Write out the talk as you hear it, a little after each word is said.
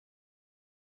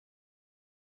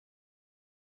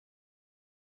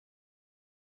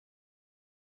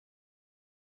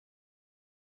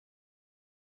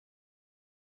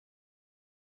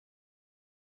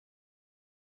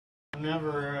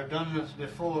never done this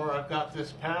before. I've got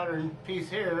this pattern piece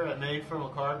here I made from a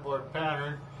cardboard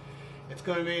pattern. It's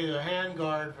going to be the hand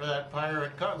guard for that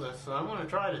pirate cutlass, so I'm going to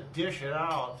try to dish it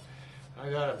out. I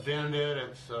got to bend it.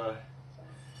 It's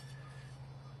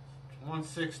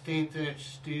 1/16 inch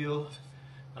steel.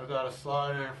 I've got a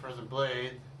slot in it for the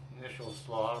blade, initial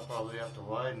slot. I'll probably have to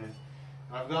widen it.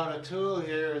 I've got a tool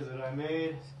here that I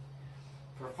made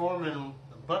for forming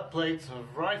the butt plates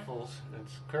of rifles.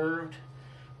 It's curved,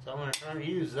 so I'm going to try to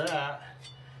use that,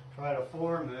 try to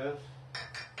form this.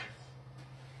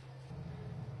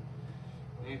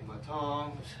 Need my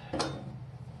tongs. It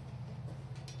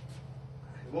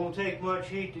won't take much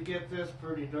heat to get this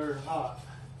pretty darn hot.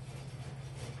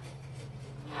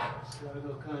 Just gotta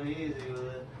go kind of easy with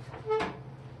it.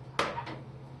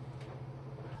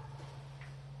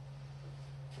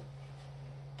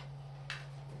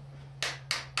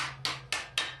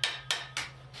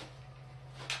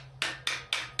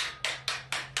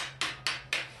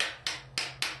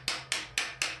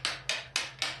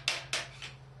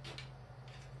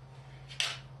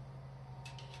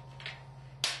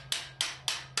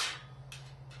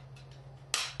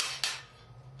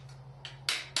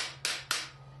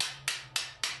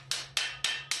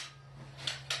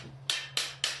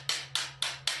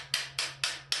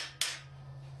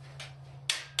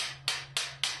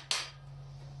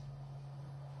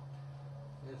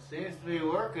 It seems to be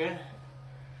working.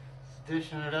 It's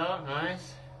dishing it out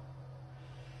nice.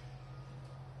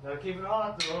 Gotta keep it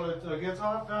hot though. It gets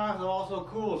hot fast, it also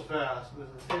cools fast with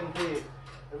the thin tape.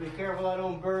 Gotta be careful I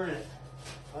don't burn it.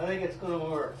 I think it's gonna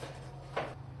work. The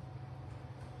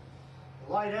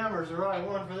light hammer's the right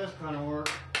one for this kind of work.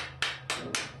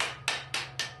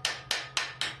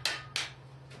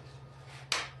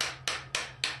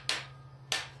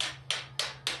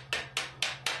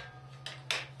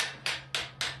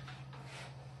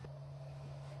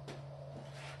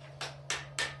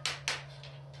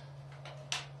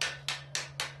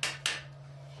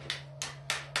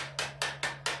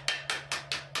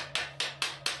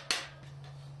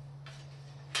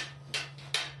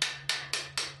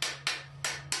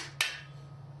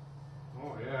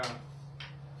 Oh yeah.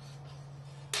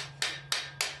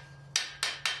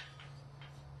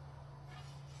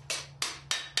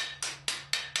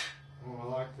 Oh, I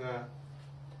like that.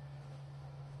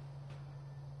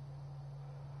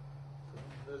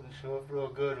 It doesn't show up real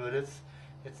good, but it's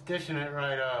dishing it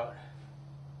right out.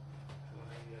 So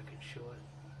maybe I can show it.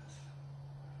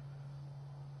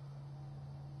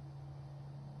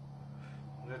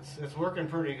 It's working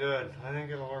pretty good. I think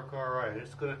it'll work all right.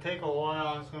 It's going to take a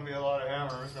while. It's going to be a lot of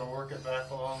hammer. It's going to work it back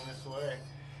along this way,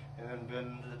 and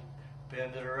then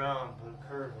bend it around, put a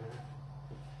curve in it.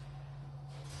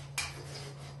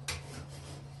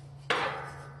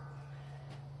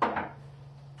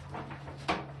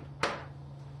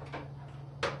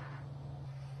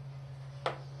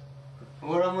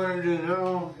 What I'm going to do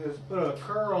now is put a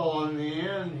curl on the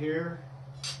end here.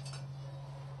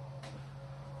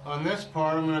 On this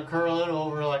part, I'm going to curl it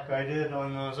over like I did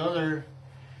on those other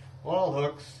wall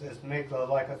hooks. Just make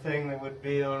like a thing that would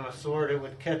be on a sword. It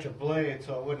would catch a blade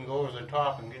so it wouldn't go over the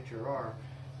top and get your arm.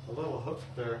 A little hook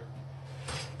there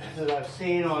that I've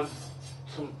seen on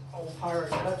some old pirate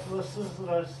cutlasses that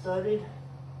I've studied.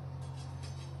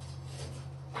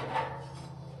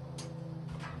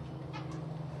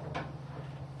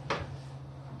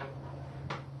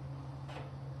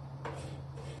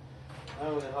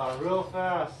 That went hot real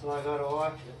fast, so I gotta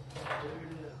watch it. There it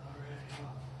is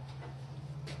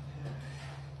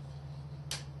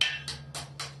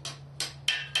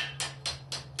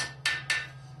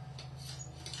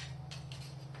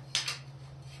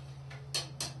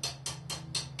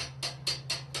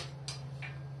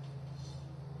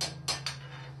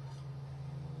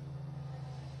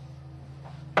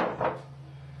already.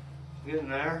 Getting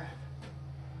there.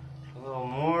 A little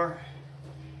more.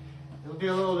 It'll be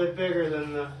a little bit bigger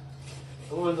than the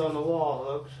ones on the wall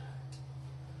hooks.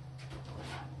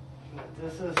 But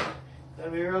this is, gotta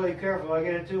be really careful. If I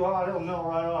get it too hot, it'll melt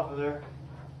right off of there.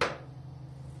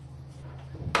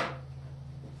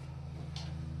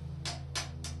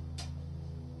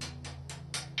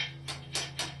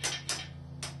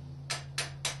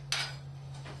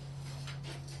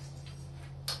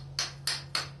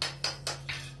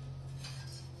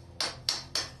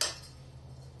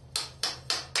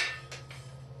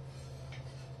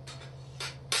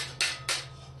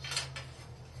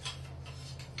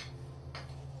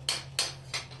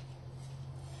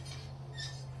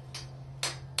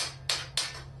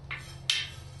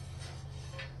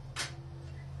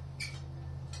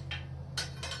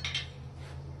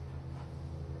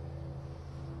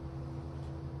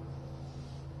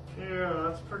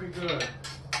 good.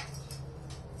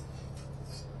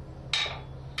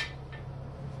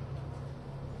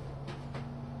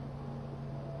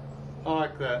 I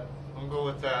like that. I'll go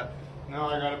with that. Now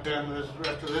I gotta bend this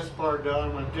rest of this part down.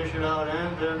 I'm gonna dish it out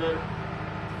and bend it.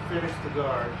 Finish the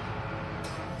guard.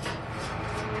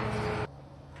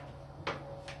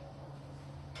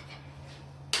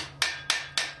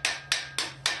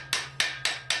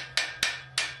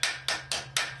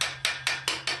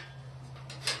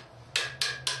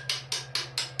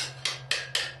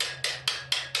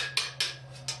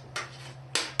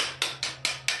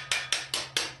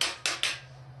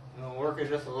 Work it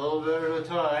just a little bit at a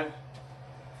time.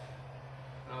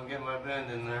 I'll get my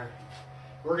bend in there.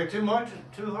 Work it too much,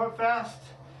 too hard, fast,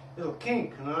 it'll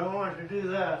kink, and I don't want it to do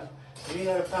that. You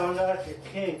gotta pound out your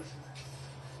kinks.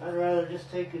 I'd rather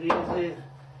just take it easy,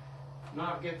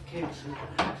 not get kinks in it.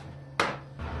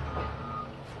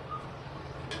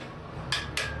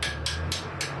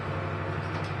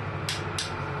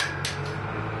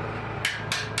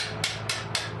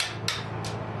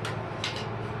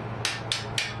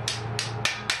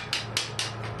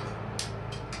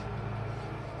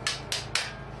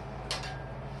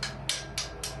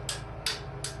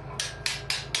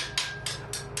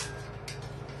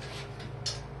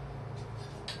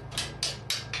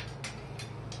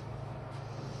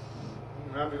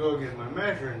 I have to go get my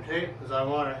measuring tape because I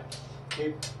want to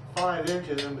keep 5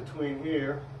 inches in between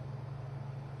here.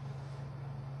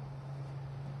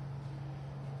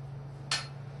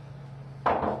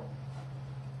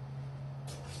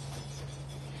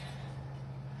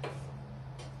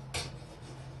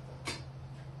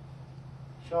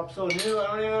 Shop's so new, I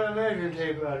don't even have a measuring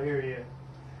tape out here yet.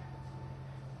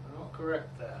 I'll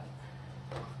correct that.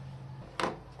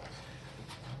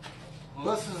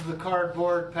 This is the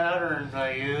cardboard pattern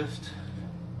I used.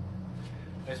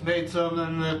 I just made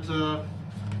something that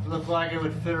looked like it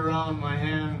would fit around my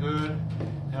hand good.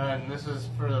 And this is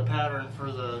for the pattern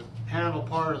for the handle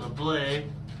part of the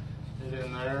blade. It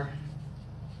in there,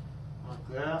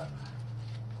 like that.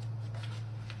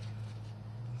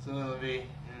 So it'll be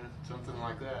something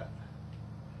like that.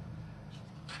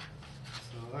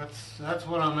 So that's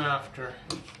what I'm after.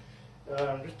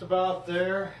 Just about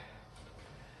there.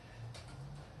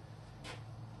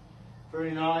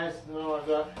 Pretty nice. Now I've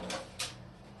got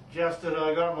adjusted.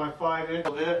 I got my 5-inch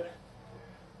bit.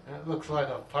 That looks like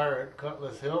a pirate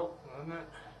cutlass hilt, doesn't it?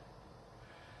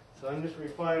 So I'm just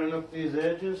refining up these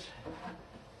edges.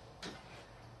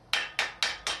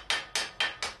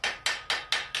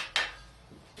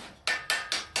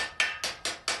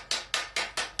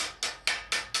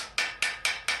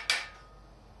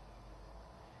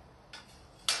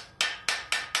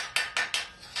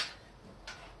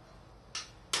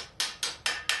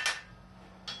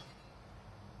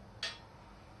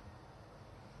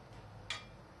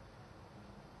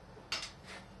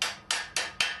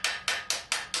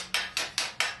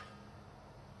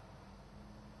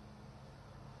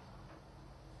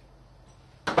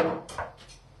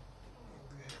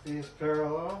 These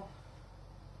parallel.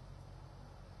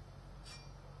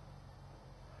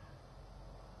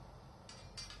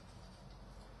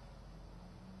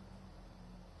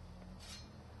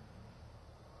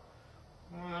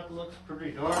 Well, that looks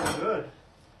pretty darn good.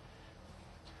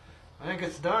 I think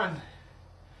it's done.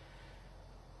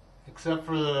 Except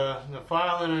for the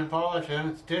filing and polishing.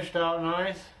 It's dished out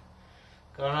nice.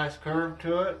 Got a nice curve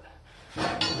to it.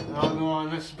 I'll go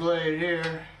on this blade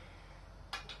here.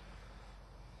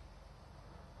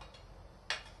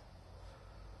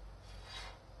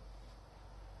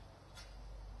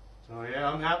 So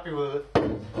yeah, I'm happy with it.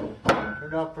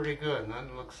 Turned out pretty good. And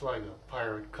that looks like a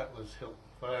pirate cutlass hilt,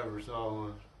 if I ever saw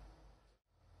one.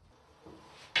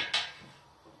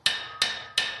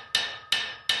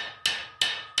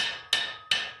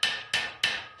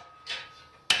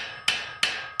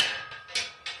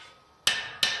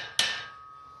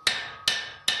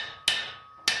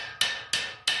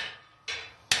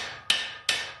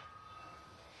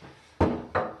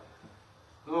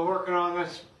 We're working on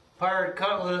this pirate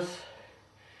cutlass,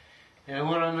 and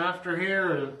what I'm after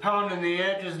here is pounding the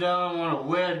edges down. I want a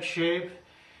wedge shape.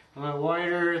 I want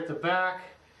wider at the back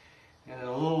and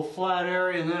a little flat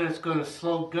area, and then it's going to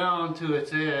slope down to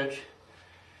its edge.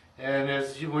 And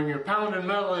when you're pounding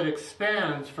metal, it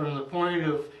expands from the point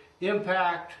of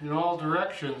impact in all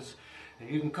directions, and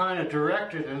you can kind of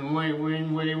direct it in the way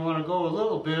you want to go a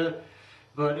little bit.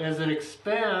 But as it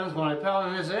expands, when I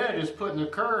pound this edge, it's putting a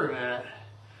curve in it.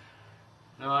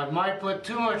 Now I might put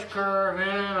too much curve in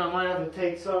it, I might have to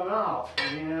take some out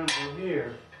from the anvil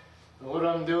here. But what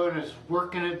I'm doing is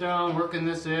working it down, working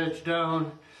this edge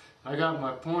down. I got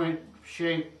my point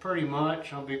shape pretty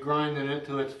much. I'll be grinding it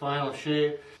to its final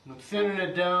shape. I'm thinning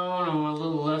it down on a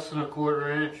little less than a 1/4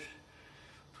 inch,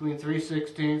 between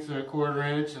 3/16 and a 1/4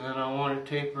 inch, and then I want to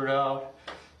taper it out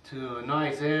to a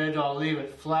nice edge. I'll leave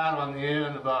it flat on the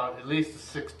end about at least a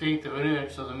 1/16 of an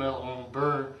inch so the metal won't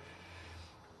burn.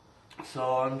 So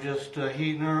I'm just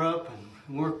heating her up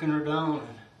and working her down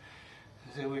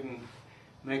and see if we can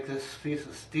make this piece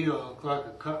of steel look like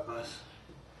a cutlass.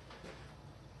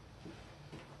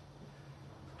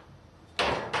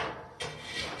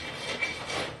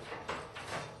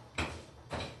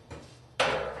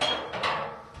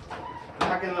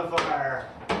 Back in the fire.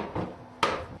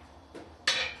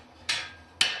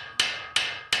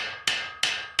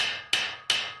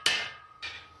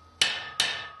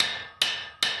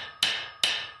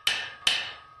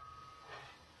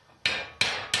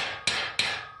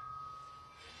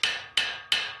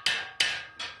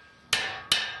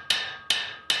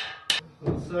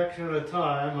 One section at a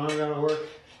time. I've got to work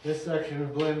this section to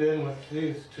blend in with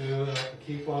these two, and I can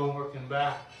keep on working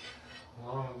back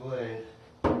along the blade.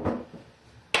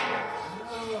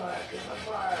 Back in the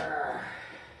fire.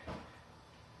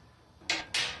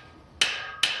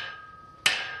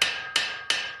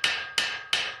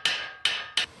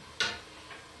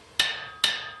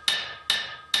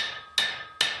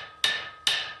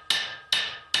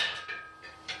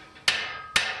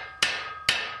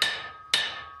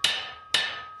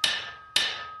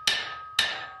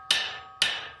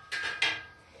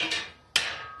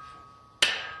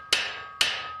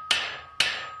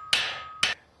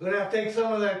 I'm going to have to take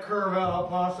some of that curve out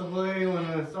possibly when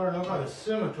it's starting to look like a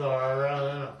scimitar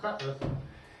rather than a cutlass.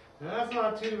 And that's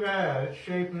not too bad, it's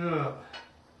shaping up.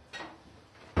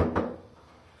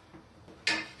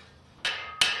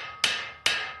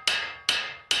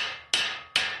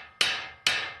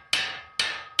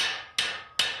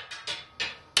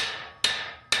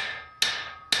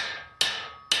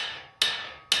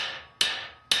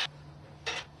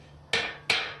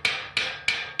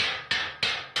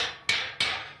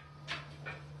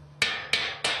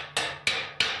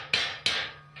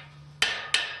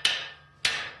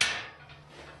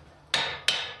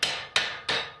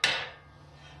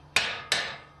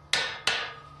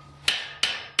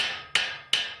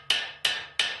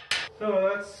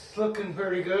 So that's looking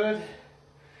pretty good.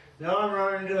 Now I'm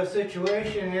running into a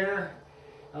situation here.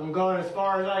 I'm going as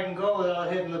far as I can go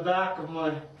without hitting the back of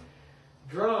my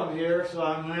drum here. So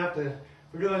I'm going to have to, if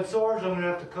we're doing swords, I'm going to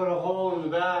have to cut a hole in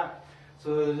the back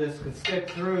so that this can stick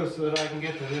through so that I can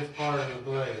get to this part of the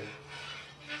blade.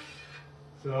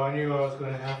 So I knew I was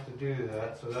going to have to do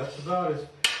that. So that's about as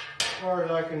far as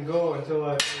I can go until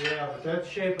I figure out. But that's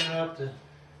shaping up to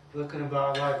looking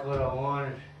about like what I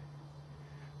wanted.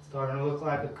 Starting to look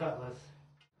like a cutlass.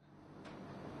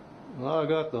 Well, I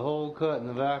got the hole cut in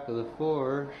the back of the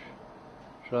forge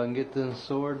so I can get them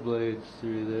sword blades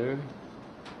through there.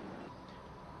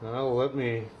 Now let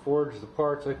me forge the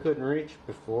parts I couldn't reach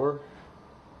before.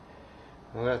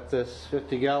 I got this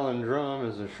 50-gallon drum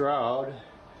as a shroud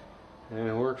and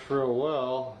it works real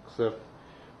well, except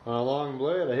on a long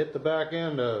blade I hit the back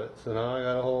end of it, so now I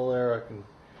got a hole there I can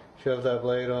shove that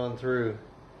blade on through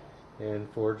and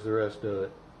forge the rest of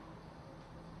it.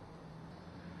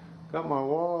 Got my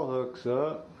wall hooks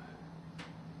up.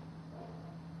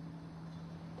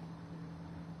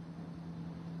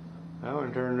 That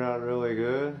one turned out really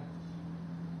good.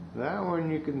 That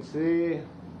one you can see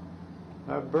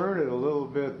I burned it a little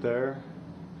bit there.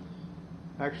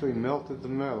 Actually melted the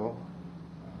metal.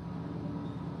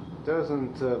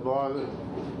 Doesn't bother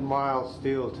mild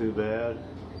steel too bad.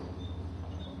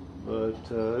 But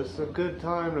it's a good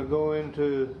time to go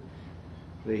into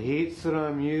the heats that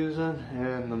I'm using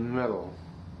and the metal.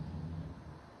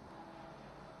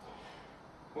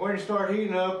 When you start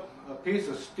heating up a piece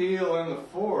of steel in the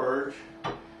forge,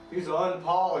 piece of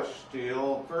unpolished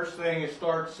steel, first thing you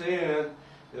start seeing,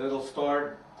 it'll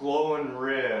start glowing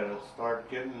red. It'll start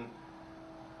getting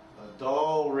a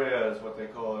dull red is what they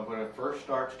call it when it first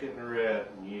starts getting red.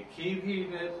 And you keep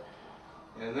heating it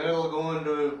and then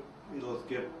it'll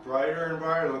get brighter and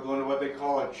brighter. It'll go into what they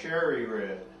call a cherry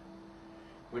red,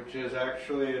 which is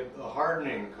actually a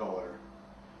hardening color.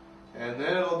 And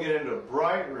then it'll get into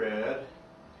bright red,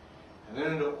 and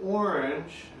then into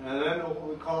orange, and then what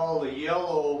we call the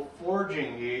yellow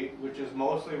forging heat, which is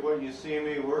mostly what you see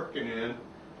me working in,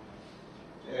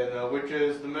 and which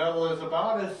is the metal is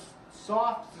about as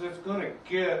soft as it's going to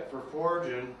get for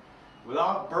forging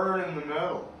without burning the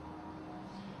metal.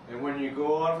 And when you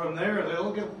go on from there,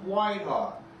 they'll get white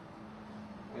hot.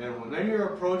 And then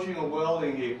you're approaching a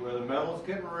welding heat where the metal's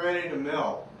getting ready to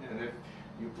melt. And if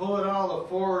you pull it out of the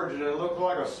forge and it looks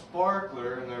like a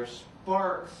sparkler and there's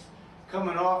sparks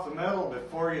coming off the metal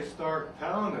before you start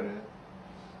pounding it,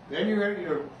 then you're at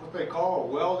your what they call a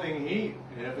welding heat.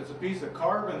 And if it's a piece of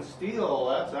carbon steel,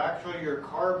 that's actually your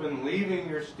carbon leaving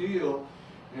your steel,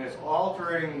 and it's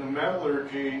altering the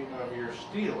metallurgy of your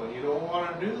steel. And you don't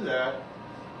want to do that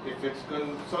if it's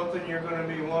something you're going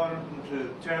to be wanting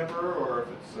to temper, or if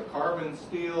it's a carbon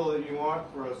steel that you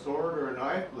want for a sword or a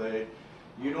knife blade.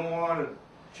 You don't want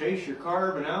to chase your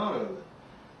carbon out of it.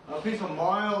 A piece of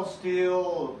mild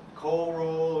steel, cold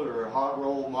rolled or hot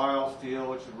rolled mild steel,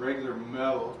 which is regular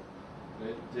metal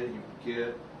that you get,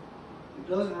 it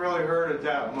doesn't really hurt it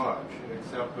that much,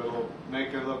 except it'll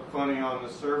make it look funny on the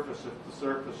surface if the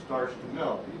surface starts to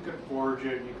melt. You could forge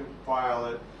it, you could file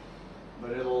it,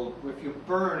 but if you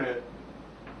burn it,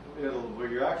 where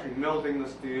you're actually melting the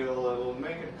steel, it'll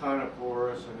make it kind of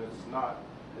porous, and it's not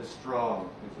as strong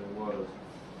as it was.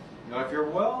 Now, if you're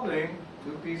welding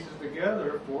two pieces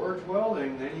together, forge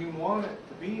welding, then you want it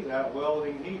to be that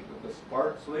welding heat with the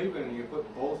sparks leaving, and you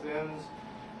put both ends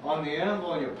on the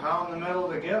anvil and you pound the metal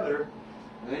together,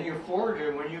 and then you forge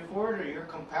it. When you forge it, you're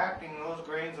compacting those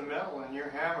grains of metal and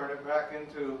you're hammering it back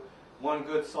into one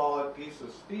good solid piece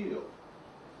of steel.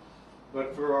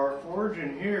 But for our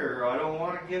forging here, I don't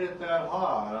want to get it that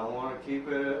hot. I want to keep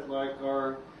it at like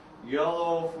our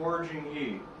yellow forging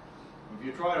heat. If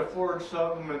you try to forge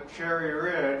something at cherry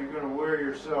red, you're going to wear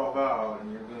yourself out,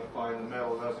 and you're going to find the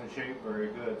metal doesn't shape very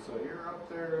good. So you're up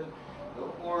there in the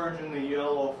orange and the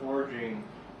yellow forging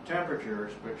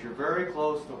temperatures, but you're very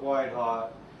close to white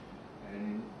hot.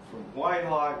 And from white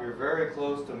hot, you're very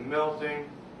close to melting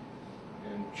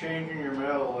and changing your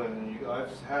metal. And I've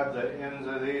had the ends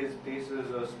of these pieces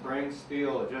of spring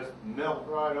steel just melt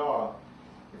right off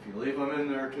if you leave them in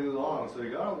there too long. So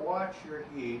you got to watch your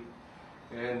heat.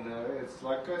 And it's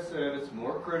like I said, it's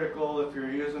more critical if you're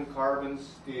using carbon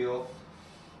steel,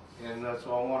 and that's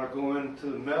why I want to go into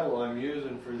the metal I'm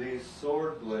using for these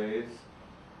sword blades.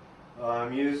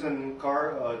 I'm using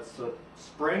it's a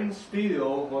spring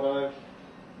steel. What I've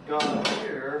got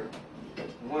here,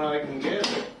 when I can get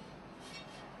it,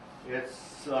 it's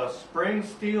spring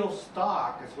steel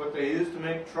stock. It's what they use to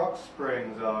make truck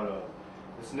springs out of.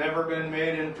 It's never been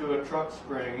made into a truck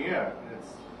spring yet. It's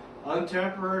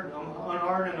untempered,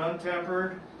 unhardened,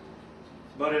 untempered,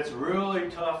 but it's really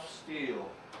tough steel.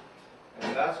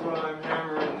 And that's what I'm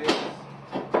hammering these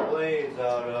blades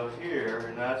out of here,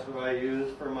 and that's what I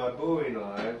use for my Bowie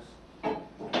knives.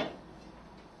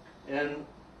 And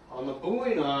on the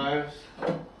Bowie knives,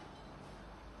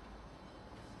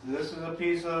 this is a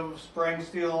piece of spring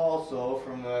steel also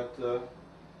from that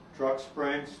truck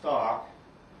spring stock.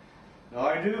 Now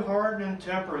I do harden and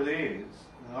temper these.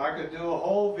 Now, I could do a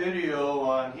whole video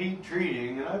on heat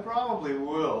treating, and I probably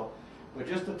will, but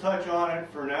just to touch on it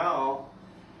for now,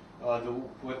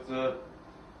 with the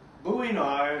Bowie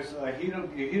knives,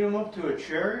 you heat them up to a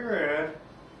cherry red,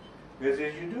 because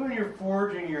as you're doing your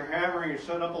forging, your hammering, you're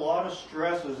setting up a lot of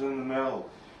stresses in the metal.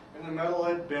 And the metal,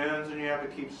 it bends, and you have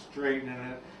to keep straightening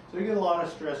it, so you get a lot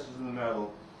of stresses in the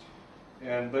metal.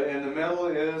 And the metal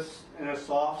is in a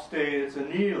soft state. It's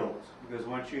annealed, because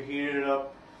once you heat it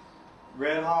up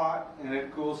red hot and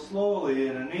it cools slowly,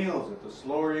 it anneals it. The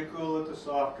slower you cool it, the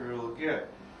softer it'll get.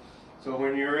 So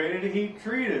when you're ready to heat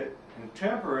treat it and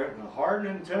temper it, and harden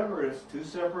and temper it, it's two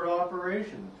separate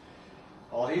operations.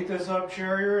 I'll heat this up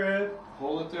cherry red,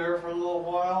 hold it there for a little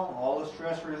while, all the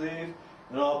stress relief,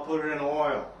 and I'll put it in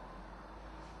oil.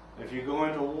 If you go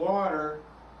into water,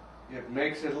 it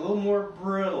makes it a little more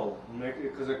brittle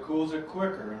because it cools it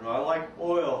quicker. And I like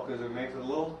oil because it makes it a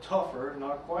little tougher,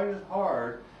 not quite as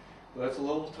hard, but it's a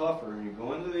little tougher. You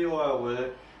go into the oil with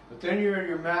it, but then you're at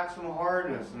your maximum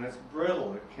hardness, and it's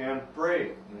brittle. It can't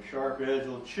break, and the sharp edge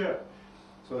will chip.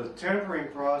 So the tempering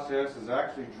process is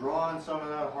actually drawing some of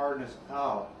that hardness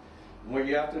out. And what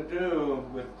you have to do,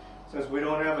 since we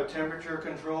don't have a temperature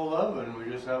controlled oven, we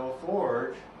just have a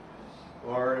forge,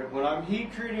 or when I'm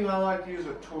heat treating, I like to use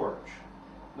a torch.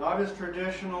 Not as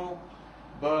traditional,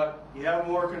 but you have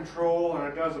more control and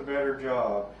it does a better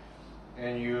job.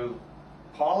 And you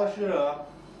polish it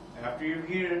up after you've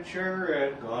heated it cherry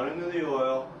red, gone into the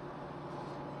oil.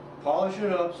 Polish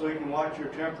it up so you can watch your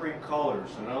tempering colors.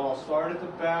 And then I'll start at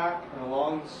the back and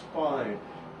along the spine.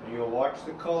 And you'll watch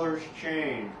the colors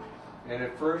change. And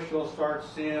at first you'll start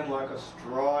seeing like a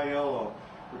straw yellow,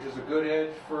 which is a good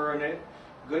edge for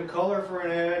good color for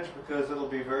an edge, because it'll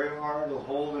be very hard. It'll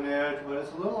hold an edge, but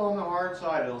it's a little on the hard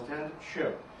side. It'll tend to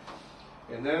chip.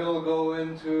 And then it'll go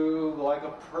into like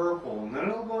a purple, and then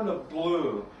it'll go into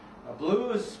blue. Now,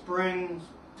 blue is spring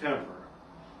temper.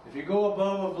 If you go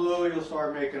above a blue, you'll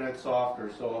start making it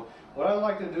softer. So what I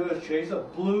like to do is chase a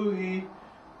blue heat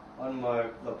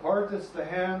the part that's the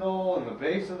handle and the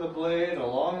base of the blade,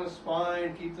 along the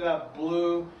spine, keep that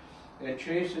blue, and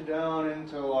chase it down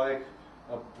into like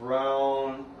a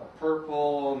brown, a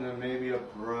purple, and then maybe a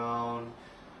brown.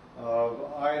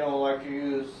 I don't like to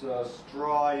use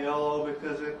straw yellow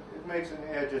because it makes an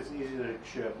edge that's easy to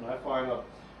chip, and I find a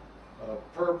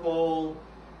purple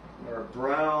or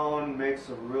brown makes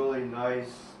a really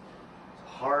nice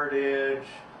hard edge.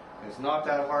 It's not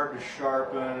that hard to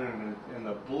sharpen, and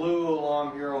the blue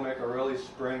along here will make a really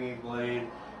springy blade,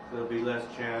 so there'll be less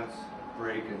chance of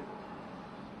breaking.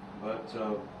 But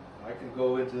I can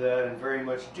go into that in very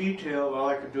much detail, but I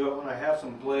like to do it when I have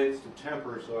some blades to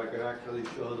temper so I can actually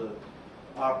show the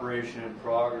operation in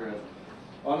progress.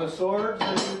 On the swords,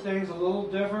 I do things a little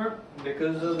different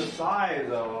because of the size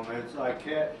of them.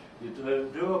 To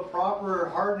do a proper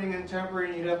hardening and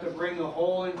tempering, you'd have to bring the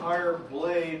whole entire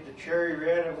blade to cherry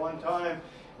red at one time.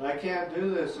 And I can't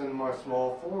do this in my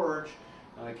small forge.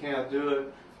 And I can't do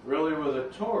it really with a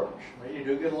torch. You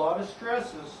do get a lot of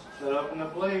stresses set up in the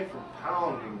blade from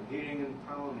pounding, heating and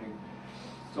pounding.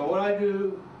 So what I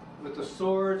do with the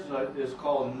swords is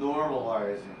called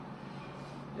normalizing.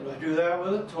 And I do that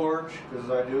with a torch because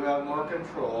I do have more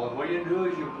control. And what you do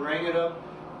is you bring it up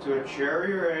to a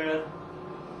cherry red,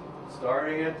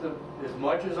 starting at as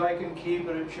much as I can keep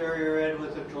it at cherry red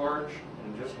with the torch,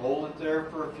 and just hold it there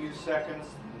for a few seconds,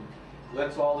 and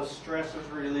lets all the stresses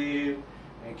relieve,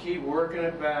 and keep working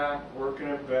it back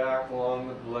along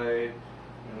the blade,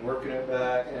 and working it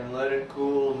back, and let it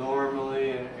cool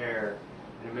normally in air.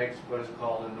 And it makes what is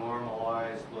called a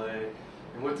normalized blade.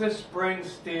 And with this spring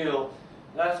steel,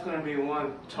 that's going to be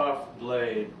one tough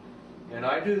blade. And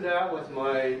I do that with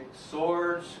my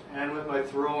swords and with my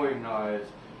throwing knives.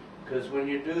 Because when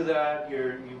you do that,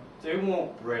 they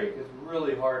won't break. It's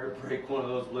really hard to break one of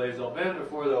those blades. They'll bend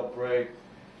before they'll break.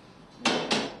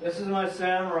 This is my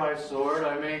samurai sword.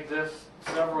 I made this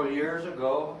several years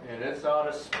ago, and it's out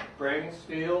of spring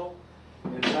steel.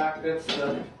 In fact, it's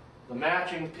the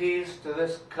matching piece to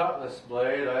this Cutlass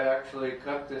blade. I actually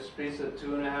cut this piece of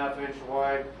 2.5-inch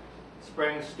wide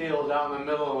spring steel down the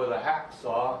middle with a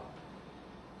hacksaw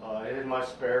in my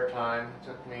spare time. It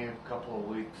took me a couple of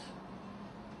weeks.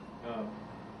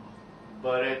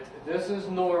 But this is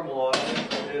normal. I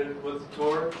did it with a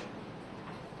torch.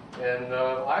 And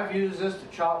I've used this to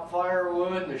chop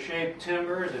firewood and to shape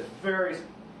timbers. It's very,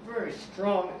 very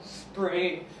strong and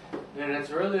springy, and it's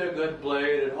really a good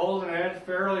blade. It holds an edge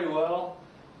fairly well.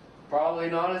 Probably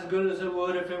not as good as it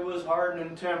would if it was hardened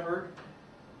and tempered,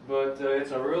 but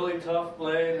it's a really tough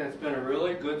blade, and it's been a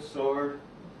really good sword.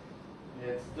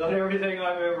 It's done everything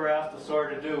I've ever asked the sword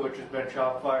to do, which has been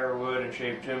chop firewood and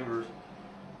shape timbers.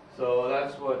 So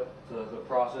that's what the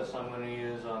process I'm going to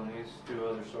use on these two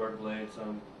other sword blades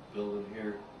I'm building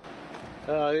here.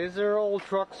 These are old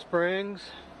truck springs.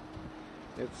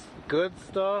 It's good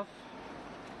stuff.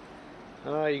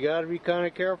 You got to be kind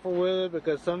of careful with it,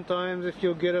 because sometimes if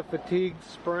you'll get a fatigued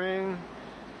spring,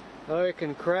 it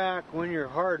can crack when you're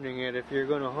hardening it, if you're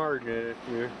going to harden it. If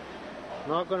you're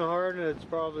not going to harden it, it's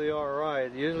probably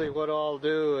alright. Usually what I'll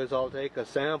do is I'll take a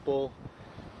sample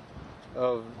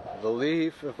of the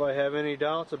leaf, if I have any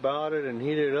doubts about it, and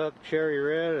heat it up cherry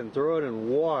red and throw it in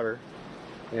water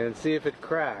and see if it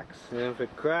cracks. And if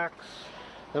it cracks,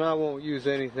 then I won't use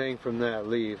anything from that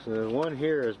leaf. So the one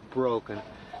here is broken.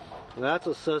 And that's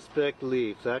a suspect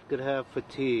leaf. That could have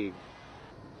fatigue.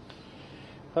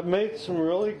 I've made some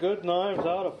really good knives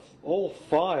out of old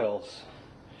files.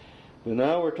 But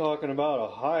now we're talking about a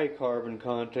high carbon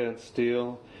content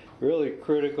steel. Really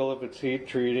critical if it's heat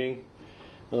treating.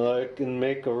 It can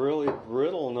make a really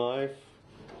brittle knife.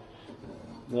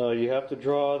 You have to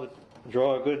draw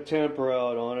a good temper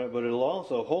out on it, but it'll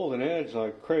also hold an edge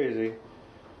like crazy.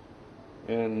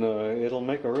 And it'll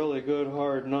make a really good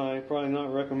hard knife. Probably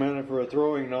not recommended for a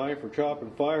throwing knife or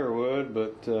chopping firewood,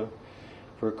 but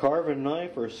for a carving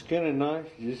knife or a skinning knife,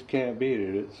 you just can't beat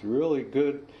it. It's really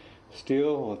good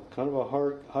steel with kind of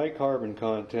a high carbon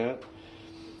content.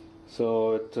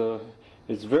 So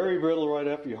it's very brittle right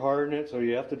after you harden it, so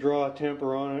you have to draw a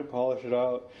temper on it, polish it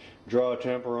out, draw a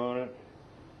temper on it,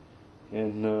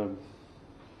 and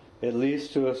at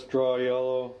least to a straw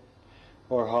yellow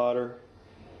or hotter,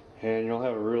 and you'll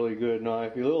have a really good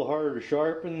knife. Be a little harder to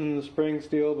sharpen than the spring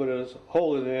steel, but it'll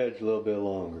hold the edge a little bit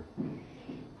longer.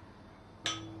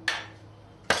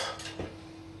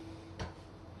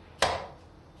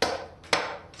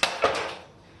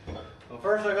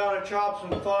 First I gotta chop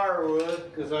some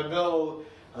firewood, because I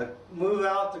move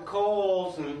out the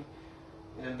coals and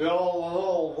build a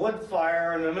little wood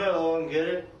fire in the middle and get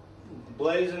it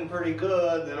blazing pretty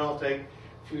good. Then I'll take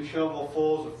a 2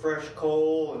 shovelfuls of fresh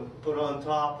coal and put on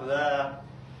top of that.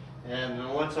 And then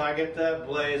once I get that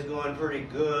blaze going pretty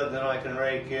good, then I can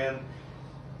rake in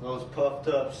those puffed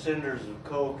up cinders of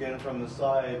coke in from the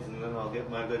sides, and then I'll get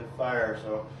my good fire.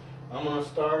 So I'm going to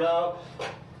start out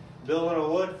building a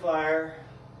wood fire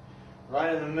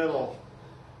right in the middle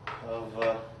of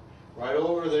right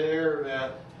over the air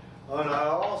vent. And I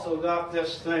also got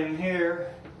this thing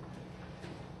here,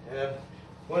 and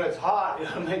when it's hot, you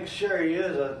gotta make sure you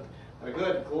use a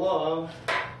good glove.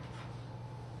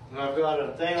 And I've got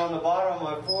a thing on the bottom of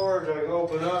my forge I can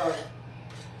open up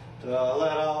to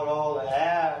let out all the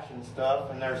ash and stuff,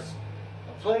 and there's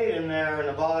a plate in there in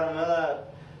the bottom of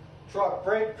that truck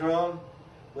brake drum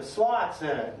with slots in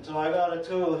it. And so I got a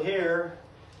tool here,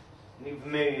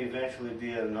 maybe eventually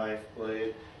be a knife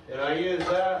blade, and I use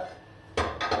that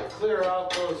to clear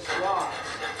out those slots,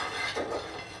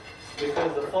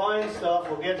 because the fine stuff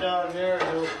will get down there and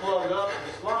it'll plug up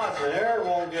the slots and air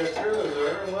won't get through. So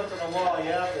every once in a while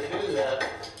you have to do that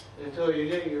until you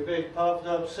get your big puffed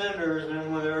up cinders,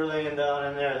 and when they're laying down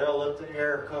in there, they'll let the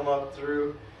air come up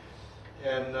through,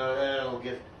 and then it'll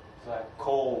get that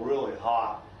coal really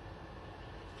hot,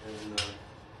 and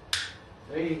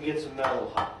then you can get some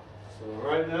metal hot. So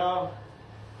right now,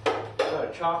 I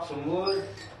gotta chop some wood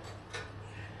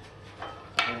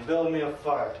and build me a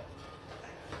fire.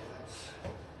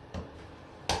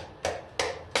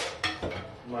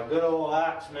 My good old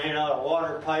axe made out of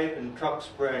water pipe and truck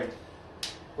spring.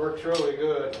 Works really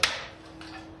good.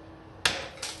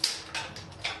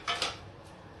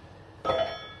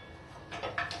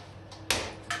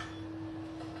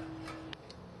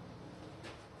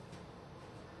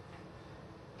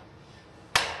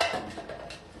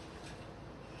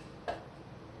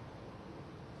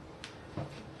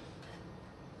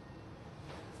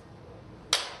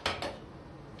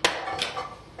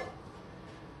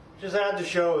 Just had to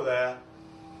show that.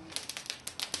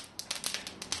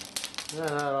 Yeah,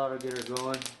 that ought to get her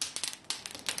going.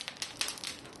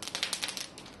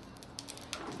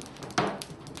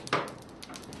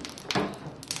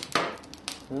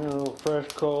 A little fresh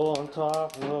coal on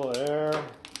top, a little air.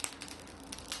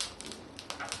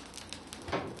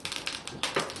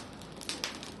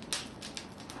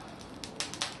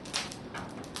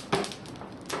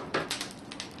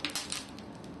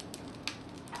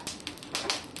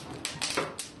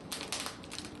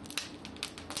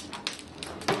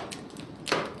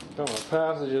 My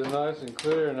passage is nice and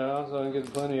clear now, so I can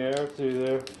get plenty of air through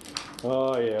there.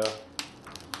 Oh yeah.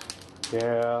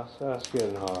 Yeah, that's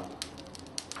getting hot.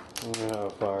 I'm gonna have a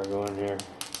fire going here.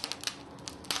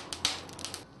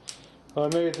 I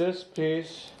made this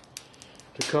piece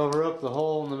to cover up the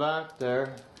hole in the back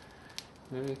there.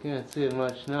 You can't see it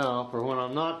much now. For when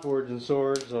I'm not forging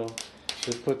swords, I'll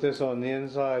just put this on the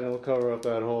inside and it'll cover up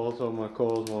that hole so my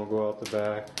coals won't go out the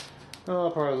back.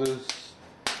 I'll probably lose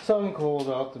some coals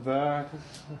out the back.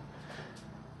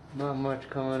 Not much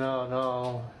coming out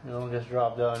now. It'll just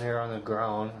drop down here on the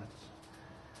ground.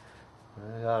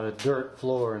 I got a dirt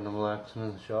floor in the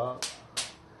blacksmith shop.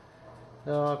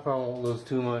 No, I probably won't lose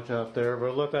too much out there,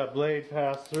 but let that blade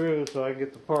pass through so I can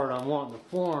get the part I'm wanting to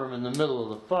form in the middle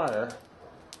of the fire.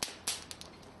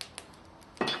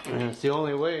 And it's the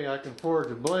only way I can forge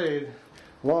a blade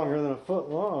longer than a foot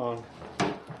long.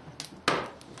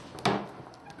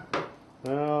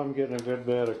 Now I'm getting a good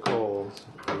bed of coals.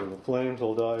 And the flames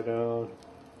will die down.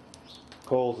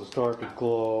 Coals will start to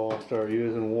glow. I'll start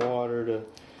using water to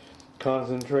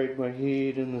concentrate my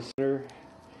heat in the center.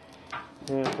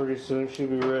 And pretty soon she'll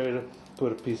be ready to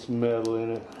put a piece of metal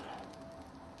in it.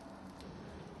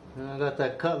 And I got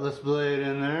that Cutlass blade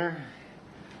in there,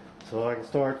 so I can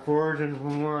start forging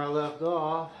from where I left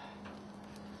off.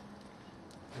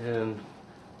 And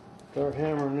start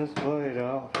hammering this blade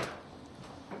out.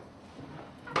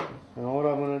 Now what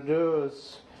I'm going to do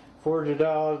is forge it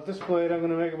out. This blade I'm going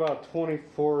to make about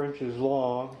 24 inches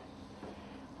long.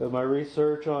 With my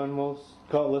research on most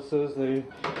cutlasses, they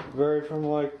vary from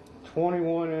like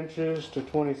 21 inches to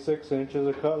 26 inches.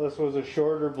 A cutlass was a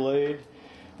shorter blade,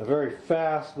 a very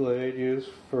fast blade used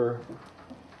for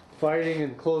fighting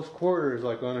in close quarters,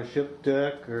 like on a ship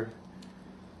deck, or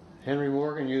Henry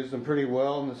Morgan used them pretty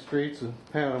well in the streets of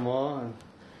Panama and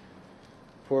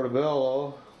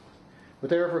Portobello. But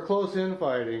they were for close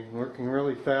infighting, working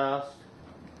really fast,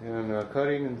 and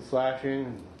cutting and slashing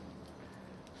and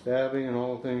stabbing and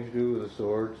all the things you do with a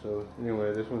sword. So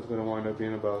anyway, this one's going to wind up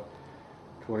being about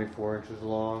 24 inches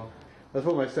long. That's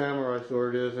what my samurai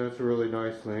sword is, and it's a really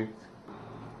nice length.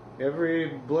 Every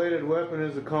bladed weapon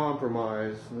is a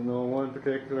compromise. You know, one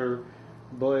particular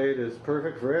blade is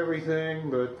perfect for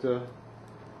everything, but they're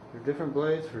different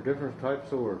blades for different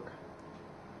types of work.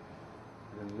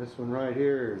 And this one right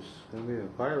here is going to be a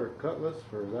pirate cutlass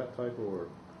for that type of work.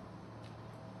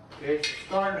 Okay, it's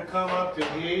starting to come up to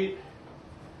heat.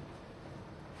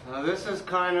 Now this is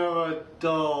kind of a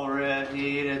dull red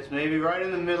heat. It's maybe right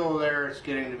in the middle there, it's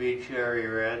getting to be cherry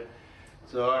red.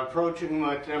 So I'm approaching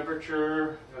my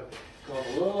temperature. Go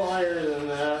a little higher than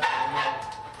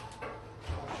that.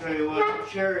 I'll show you what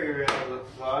cherry red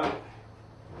looks like.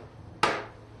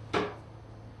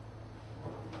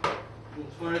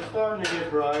 It's when it's starting to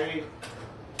get bright.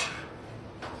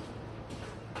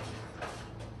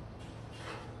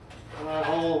 My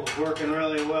hole's working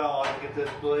really well. I can get this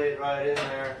blade right in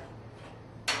there.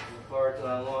 The parts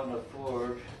I want to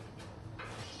forge.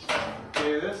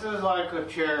 Okay, this is like a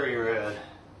cherry red.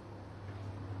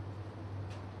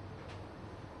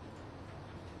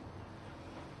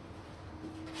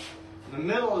 The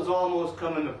middle is almost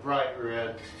coming to bright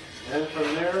red. And from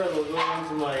there it'll go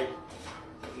into my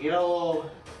yellow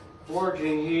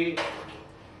forging heat,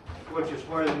 which is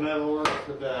where the metal works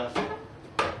the best.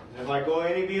 If I go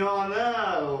any beyond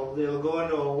that, it'll go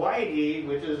into a white heat,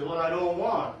 which is what I don't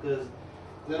want, because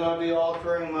then I'll be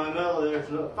altering my metal.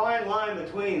 There's a fine line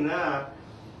between that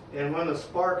and when the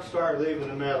sparks start leaving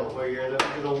the metal, where you're in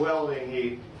the welding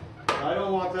heat. I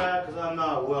don't want that because I'm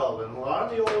not welding. A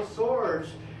lot of the old swords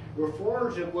were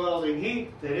forged at welding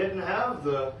heat. They didn't have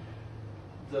the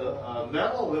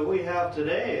metal that we have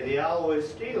today, the alloy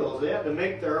steels. They had to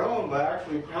make their own by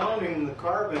actually pounding the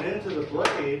carbon into the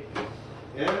blade.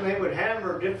 And they would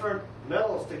hammer different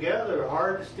metals together,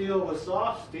 hard steel with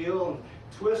soft steel, and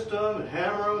twist them and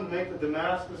hammer them and make the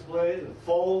Damascus blades and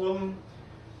fold them.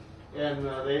 And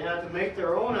they had to make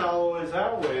their own alloys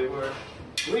that way, where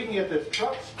we can get this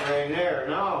truck spraying there.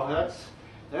 Now,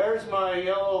 there's my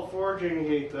yellow forging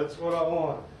heat. That's what I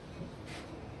want.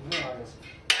 Nice.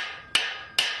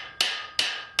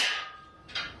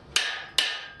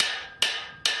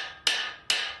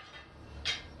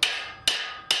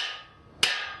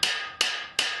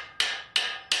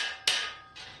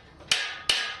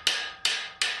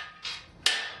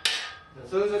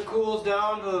 As soon as it cools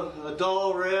down to a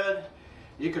dull red,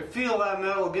 you can feel that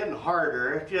metal getting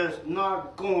harder. It's just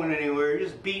not going anywhere. You're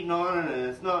just beating on it and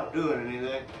it's not doing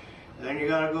anything. And then you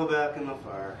got to go back in the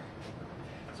fire.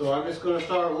 So I'm just going to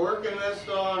start working this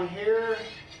on here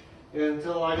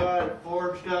until I got it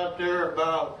forged out there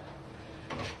about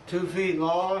 2 feet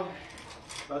long,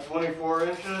 about 24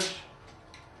 inches.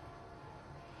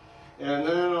 And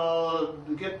then I'll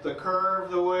get the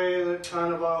curve the way that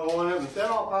kind of I want it. But then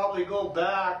I'll probably go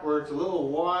back where it's a little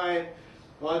wide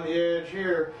on the edge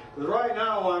here. Because right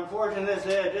now I'm forging this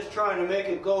edge, just trying to make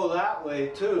it go that way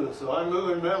too. So I'm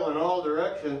moving metal in all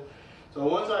directions. So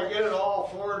once I get it all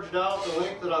forged out the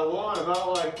length that I want,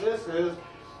 about like this is,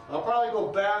 I'll probably go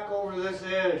back over this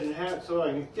edge and so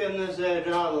I can thin this edge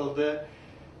out a little bit.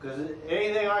 Because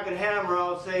anything I can hammer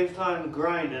out saves time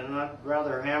grinding, and I'd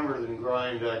rather hammer than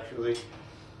grind actually.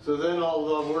 So then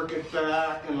I'll work it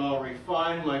back and I'll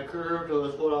refine my curve till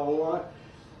it's what I want.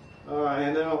 Alright,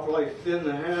 and then I'll probably thin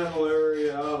the handle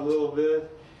area out a little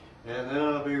bit, and then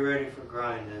I'll be ready for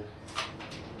grinding.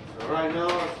 So right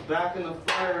now it's back in the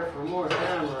fire for more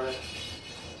hammering,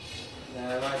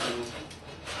 and I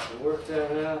can work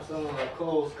that out. Some of my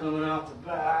coal's coming out the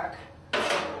back.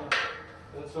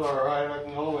 That's alright, I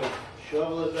can always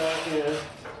shovel it back in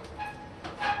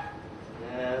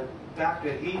and back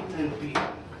to heating and beating.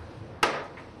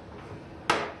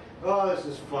 Oh, this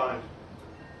is fun.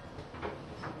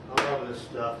 I love this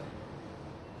stuff.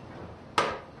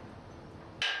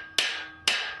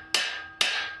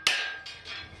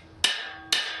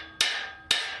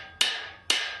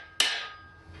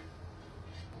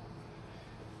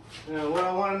 Now, what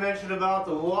I want to mention about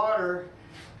the water,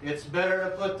 it's better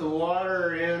to put the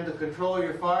water in to control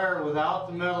your fire without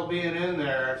the metal being in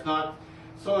there. It's not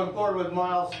so important with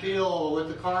mild steel. With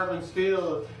the carbon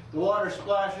steel, the water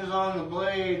splashes on the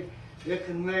blade, it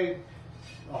can make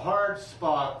a hard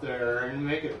spot there and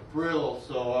make it brittle.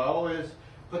 So I always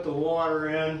put the water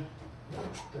in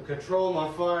to control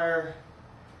my fire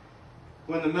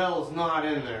when the metal's not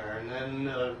in there. And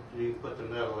then you put the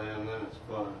metal in, and then it's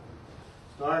fun.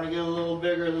 Starting to get a little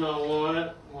bigger than I want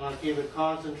it. I want to keep it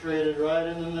concentrated right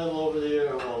in the middle over the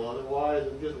air hole, otherwise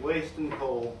I'm just wasting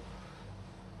coal.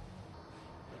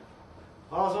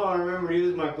 Also, I remember to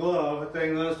use my glove. The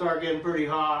thing's going to start getting pretty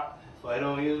hot. If I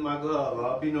don't use my glove,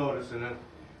 I'll be noticing it.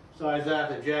 Besides that,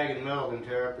 the jagged metal can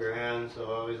tear up your hand, so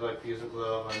I always like to use a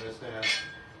glove on this hand.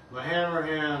 My hammer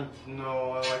hand,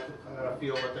 no, I gotta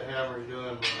feel what the hammer's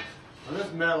doing. On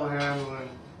this metal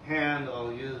hand,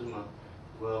 I'll use my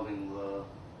welding glove.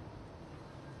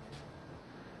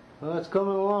 Well, it's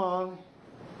coming along.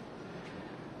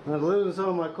 I was losing some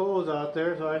of my coals out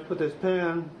there, so I just put this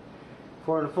pin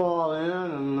for it to fall in,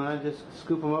 and I just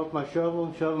scoop them up with my shovel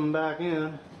and shove them back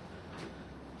in.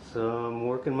 So I'm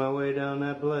working my way down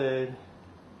that blade.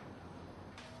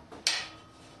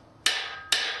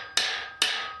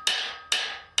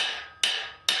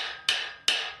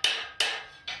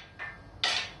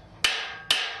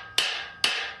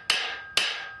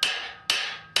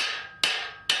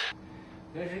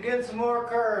 As you get some more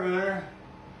curve in her,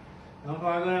 I'm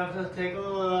probably going to have to take a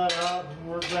little of that out and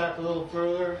work back a little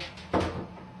further.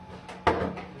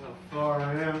 How far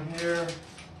I am here.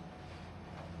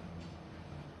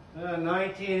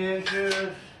 19 inches,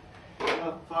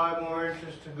 about 5 more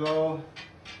inches to go.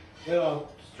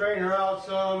 It'll straighten her out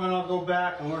some, and I'll go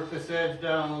back and work this edge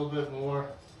down a little bit more.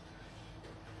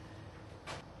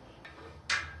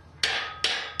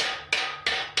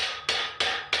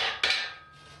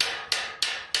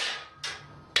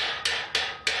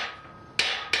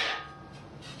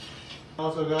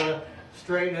 Also got to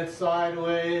straighten it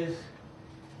sideways.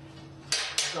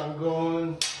 So I'm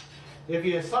going. If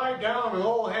you sight down an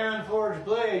old hand forged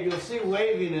blade, you'll see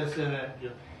waviness in it.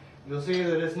 You'll see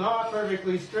that it's not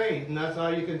perfectly straight, and that's how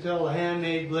you can tell a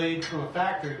handmade blade from a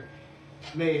factory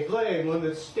made blade. One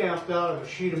that's stamped out of a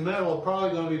sheet of metal is probably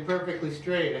going to be perfectly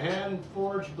straight. A hand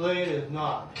forged blade is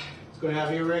not. It's going to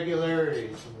have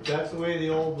irregularities. That's the way the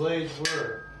old blades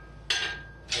were,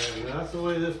 and that's the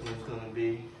way this one's going to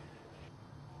be.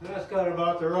 That's got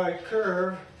about the right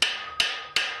curve.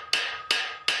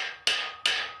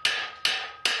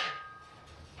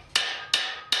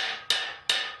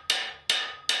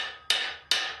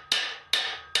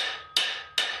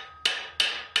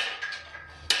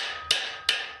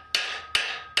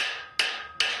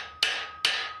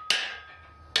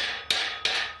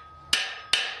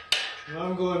 Now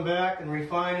I'm going back and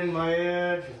refining my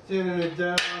edge, thinning it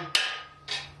down,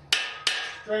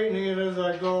 straightening it as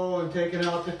I go, and taking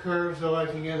out the curve so I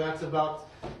can get, that's about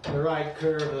the right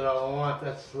curve that I want.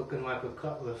 That's looking like a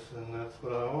Cutlass, and that's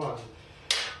what I want.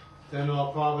 Then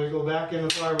I'll probably go back in the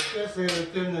fire with this thing and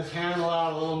thin this handle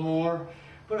out a little more,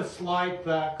 put a slight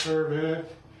back curve in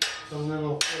it, so then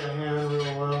it'll fit a hand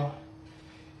real well.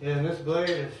 And this blade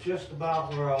is just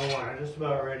about where I want it, just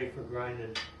about ready for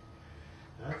grinding.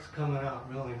 That's coming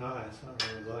out really nice.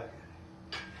 I really like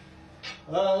it.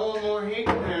 A little more heat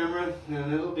and hammering,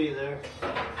 and it'll be there.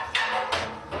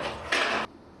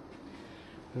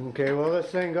 Okay, well, this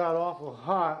thing got awful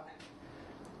hot,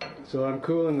 so I'm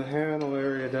cooling the handle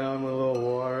area down with a little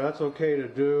water. That's okay to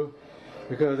do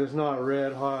because it's not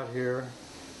red hot here.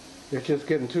 It's just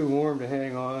getting too warm to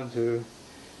hang on to.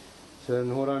 So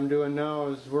then what I'm doing now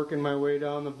is working my way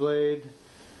down the blade,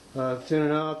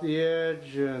 thinning out the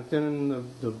edge and thinning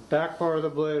the back part of the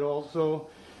blade also,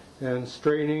 and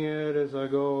straightening it as I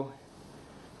go.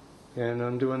 And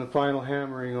I'm doing the final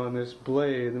hammering on this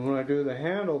blade. And when I do the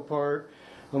handle part,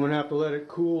 I'm going to have to let it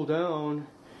cool down.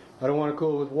 I don't want to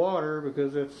cool it with water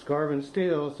because it's carbon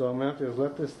steel, so I'm going to have to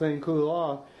let this thing cool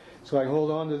off so I can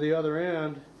hold on to the other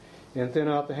end and thin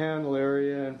out the handle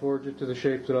area and forge it to the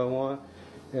shape that I want.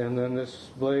 And then this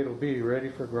blade will be ready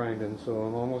for grinding, so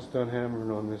I'm almost done hammering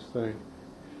on this thing.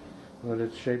 But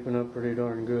it's shaping up pretty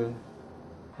darn good.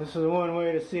 This is one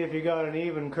way to see if you got an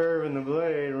even curve in the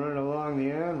blade. Run it along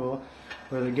the anvil.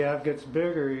 Where the gap gets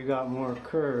bigger, you got more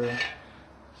curve.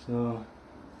 So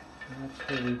that's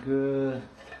pretty good.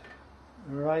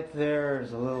 Right there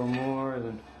is a little more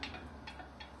than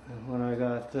what I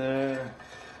got there.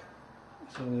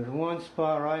 So there's one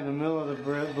spot right in the middle of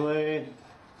the blade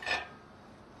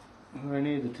where I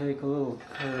need to take a little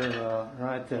curve out,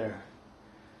 right there.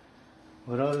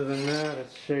 But other than that,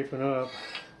 it's shaping up.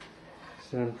 It's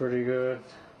doing pretty good.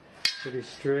 Pretty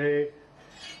straight.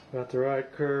 Got the right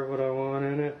curve what I want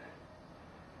in it.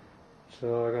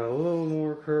 So I got a little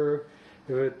more curve.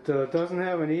 If it doesn't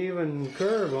have an even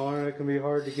curve on it, it can be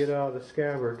hard to get out of the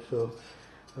scabbard. So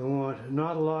I want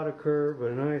not a lot of curve,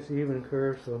 but a nice even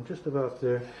curve. So I'm just about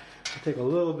there. I'll take a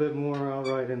little bit more out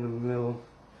right in the middle,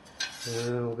 and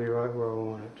then it'll be right where I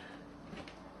want it.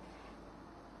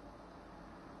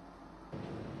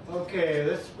 Okay,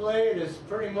 this blade is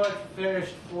pretty much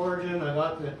finished forging. I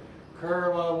got the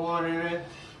curve I want in it,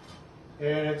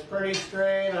 and it's pretty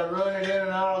straight. I run it in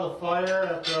and out of the fire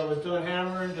after I was done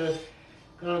hammering to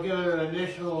kind of give it an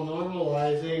initial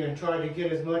normalizing and try to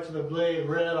get as much of the blade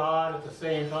red hot at the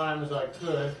same time as I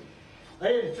could. I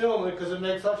didn't film it because it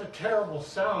makes such a terrible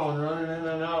sound running in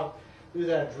and out through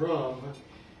that drum.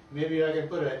 Maybe I can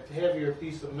put a heavier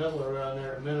piece of metal around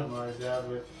there to minimize that.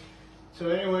 But so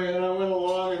anyway, then I went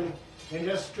along and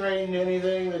just straightened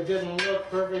anything that didn't look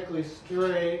perfectly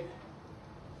straight.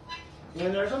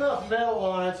 And there's enough metal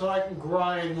on it so I can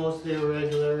grind most of the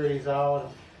irregularities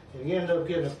out, and you end up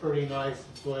getting a pretty nice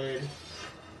blade.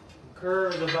 The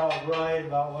curve's about right,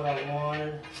 about what I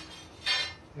wanted,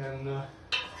 and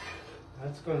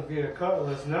that's going to be a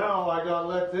Cutlass. Now I got to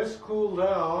let this cool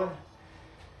down,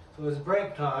 so it's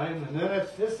break time, and then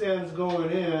this end's going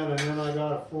in, and then I got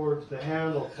to forge the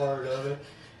handle part of it,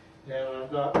 and I've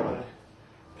got my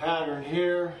pattern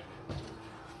here.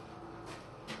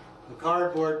 The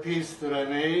cardboard piece that I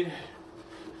made.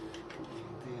 Don't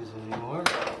need these anymore.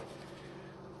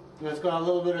 And it's got a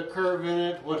little bit of curve in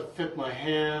it, what fit my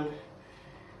hand.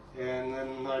 And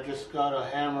then I just got to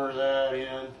hammer that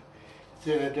in,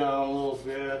 thin it down a little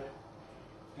bit,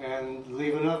 and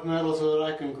leave enough metal so that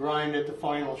I can grind it to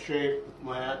final shape with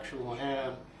my actual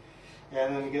hand.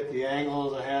 And then get the angle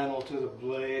of the handle to the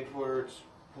blade where it's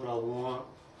what I want.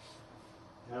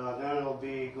 Then it'll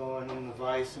be going in the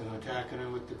vise and attacking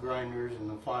it with the grinders and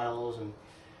the files and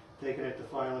taking it to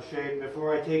final shape.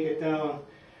 Before I take it down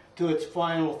to its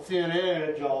final thin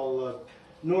edge, I'll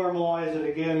normalize it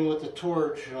again with the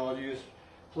torch. And I'll just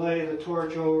play the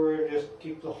torch over it, just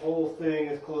keep the whole thing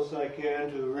as close as I can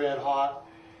to red hot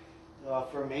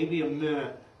for maybe a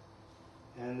minute.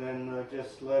 And then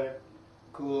just let it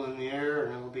cool in the air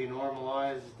and it'll be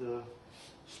normalized.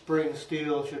 Spring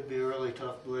steel should be a really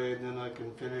tough blade, and then I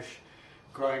can finish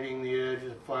grinding the edge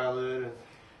and file it and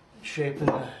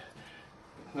shaping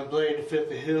the blade to fit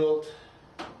the hilt.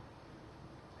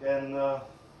 And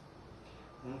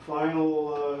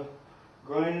final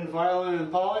grinding, filing, and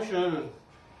polishing, and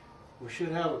we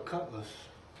should have a Cutlass.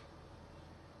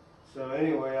 So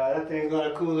anyway, that thing's got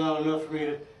to cool down enough for me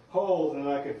to hold, and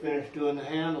I can finish doing the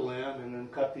handle in and then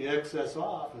cut the excess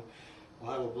off, and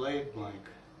we'll have a blade blank.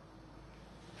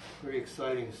 Pretty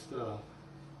exciting stuff.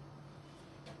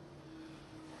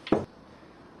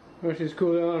 Well, she's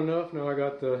cooled down enough. Now I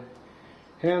got the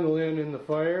handle in the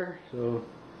fire, so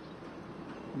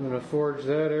I'm going to forge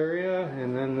that area,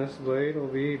 and then this blade will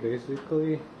be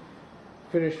basically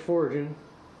finished forging.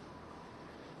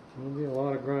 There'll be a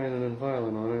lot of grinding and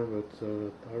filing on it, but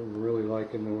I'm really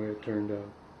liking the way it turned out.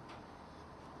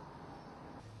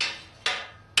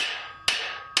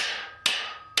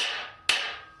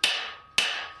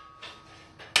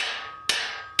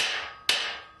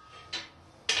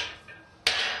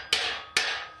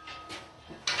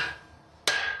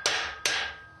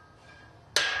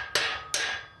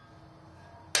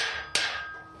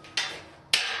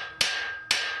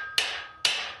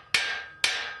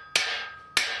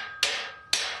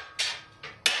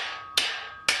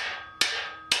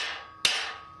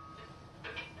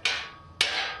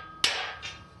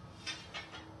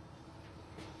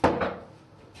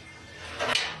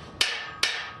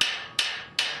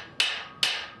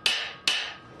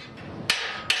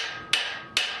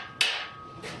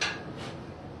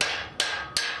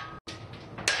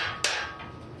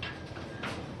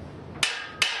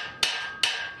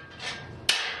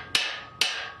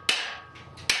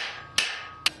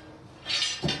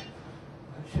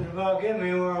 About get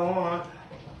me where I want.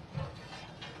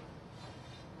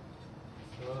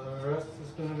 So the rest is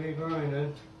going to be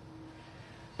grinding.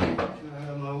 I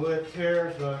have my width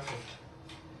here so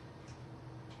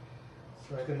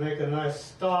I can make a nice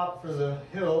stop for the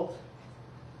hilt.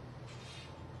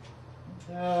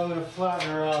 Now I'm going to flatten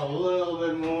her out a little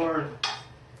bit more,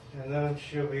 and then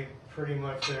she'll be pretty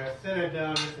much there. Thin it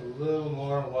down just a little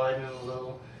more, widen it a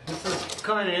little. This is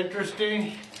kind of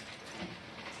interesting.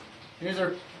 These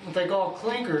are what they call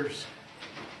clinkers.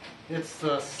 It's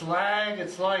the slag,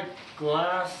 it's like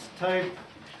glass type.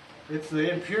 It's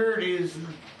the impurities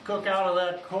that cook out of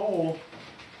that coal,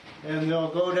 and they'll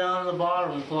go down to the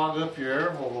bottom and clog up your air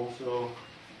hole, so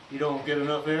you don't get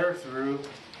enough air through,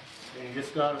 and you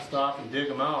just got to stop and dig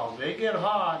them out. They get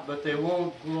hot, but they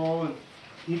won't glow and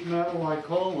heat metal like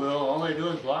coal will. All they do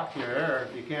is block your air.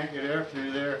 If you can't get air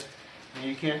through there, then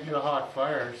you can't get a hot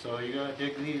fire, so you got to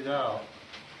dig these out.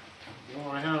 You don't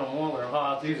want to handle them while they're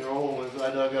hot. These are old ones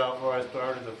I dug out before I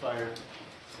started the fire.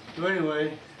 So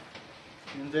anyway,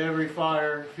 into every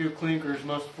fire, a few clinkers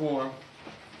must form.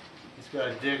 You just got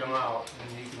to dig them out,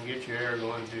 and you can get your air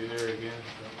going through there again.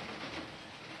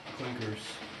 So, clinkers.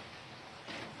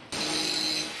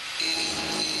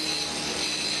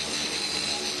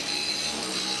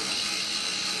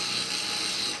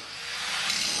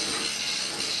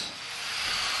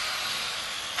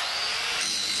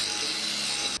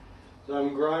 So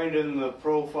I'm grinding the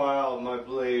profile of my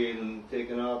blade and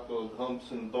taking out those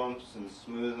humps and bumps and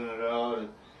smoothing it out, and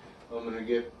I'm going to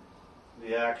get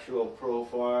the actual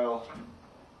profile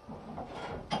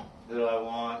that I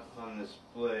want on this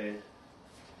blade.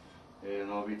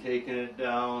 And I'll be taking it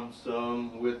down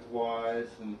some widthwise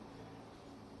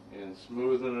and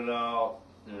smoothing it out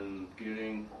and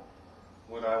getting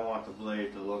what I want the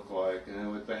blade to look like. And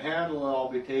then with the handle, I'll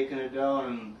be taking it down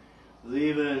and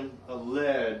leaving a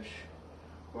ledge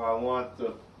where I want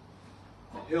the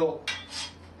hilt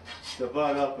to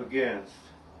butt up against.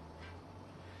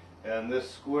 And this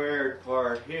squared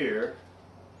part here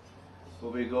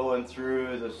will be going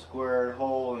through the squared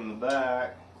hole in the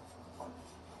back,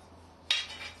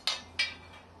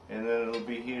 and then it'll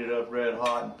be heated up red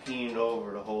hot and peened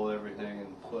over to hold everything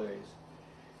in place.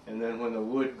 And then when the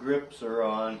wood grips are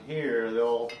on here,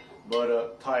 they'll butt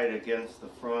up tight against the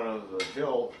front of the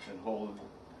hilt and hold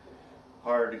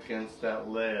hard against that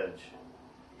ledge.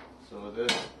 So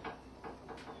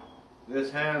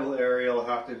this handle area will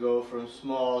have to go from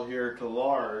small here to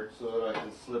large so that I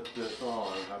can slip this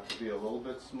on. It'll have to be a little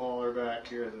bit smaller back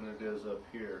here than it is up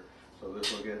here. So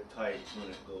this will get tight when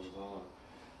it goes on.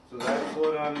 So that's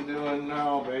what I'm doing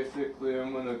now. Basically,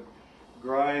 I'm going to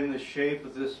grind the shape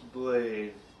of this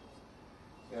blade.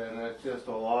 And that's just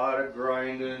a lot of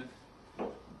grinding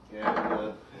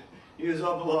and use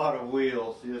up a lot of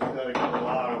wheels. You just got to get a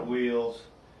lot of wheels,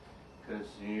 because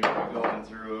you'll be going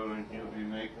through them and you'll be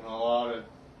making a lot of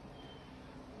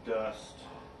dust.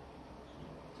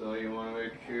 So you want to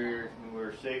make sure you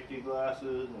wear safety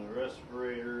glasses and a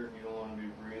respirator. You don't want to be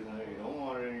breathing it. You don't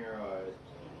want it in your eyes,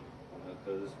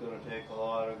 because it's going to take a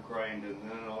lot of grinding.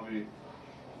 Then I'll be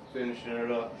finishing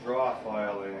it up, draw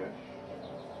filing it.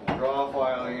 The draw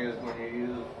filing is when you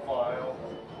use a file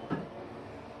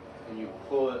and you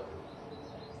pull it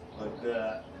like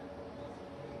that.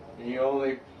 And you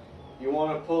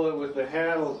want to pull it with the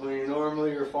handles. When you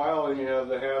normally you're filing, you have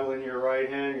the handle in your right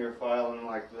hand, you're filing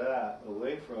like that,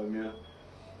 away from you.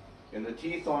 And the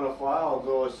teeth on a file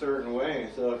go a certain way.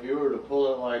 So if you were to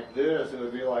pull it like this, it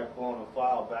would be like pulling a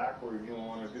file backwards. You don't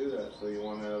want to do that. So you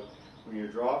want to have, when you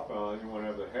draw filing, you want to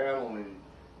have the handle in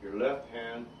your left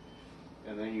hand,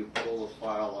 and then you pull the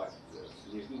file like this.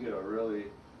 And you can get a really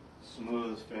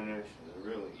smooth finish and a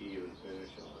really even finish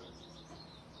on it.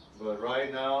 But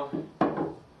right now,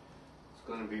 it's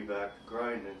going to be back to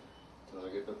grinding until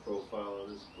I get the profile of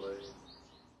this blade.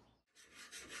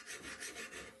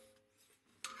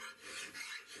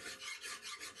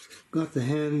 Got the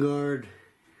handguard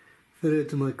fitted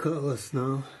to my Cutlass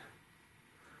now.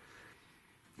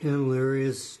 Handle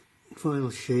area's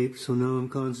final shape, so now I'm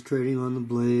concentrating on the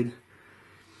blade.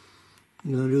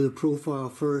 I'm going to do the profile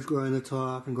first, grind the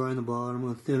top and grind the bottom. I'm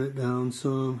going to thin it down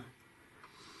some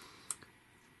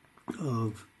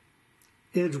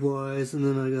edgewise, and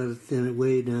then I got to thin it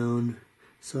way down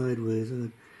sideways.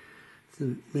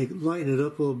 Lighten it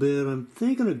up a little bit. I'm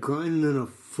thinking of grinding in a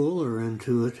fuller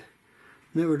into it.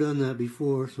 Never done that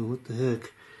before, so what the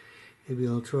heck. Maybe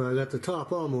I'll try. I got the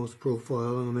top almost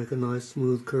profile. I'm going to make a nice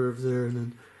smooth curve there,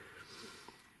 and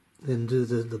then do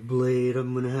the blade.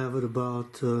 I'm going to have it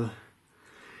about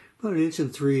 1 inch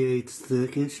and 3/8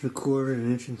 thick, 1 1/4 and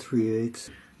 1 3/8.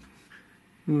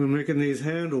 We're making these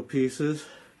handle pieces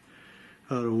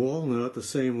out of walnut, the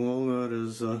same walnut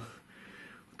as what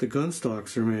the gun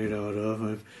stocks are made out of.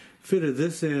 I've fitted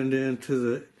this end into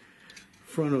the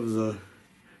front of the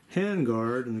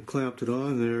handguard and clamped it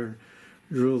on there,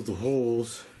 drilled the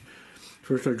holes.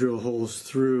 First I drill holes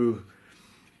through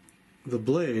the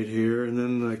blade here, and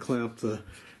then I clamp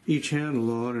each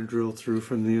handle on and drill through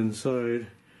from the inside.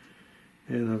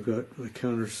 And I've got the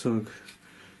countersunk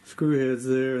screw heads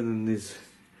there, and then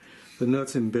the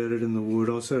nuts embedded in the wood.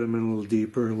 I'll set them in a little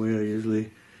deeper, the way I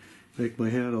usually make my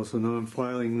handle. So now I'm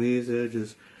filing these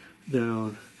edges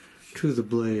down to the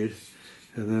blade,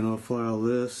 and then I'll file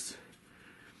this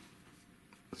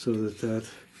so that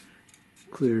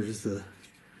clears the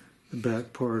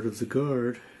back part of the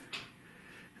guard,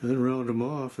 and then round them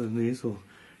off, and these will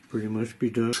pretty much be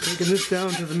done. Taking this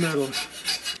down to the metal.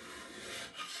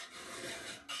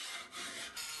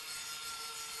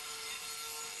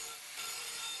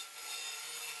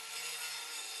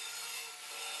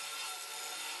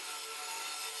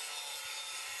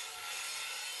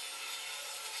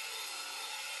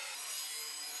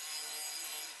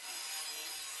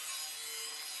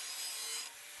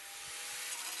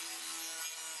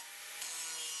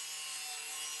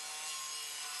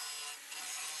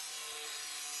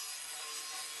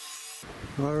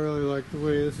 I really like the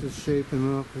way this is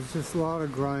shaping up. It's just a lot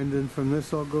of grinding. From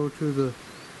this I'll go to the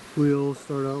wheels,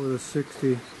 start out with a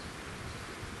 60,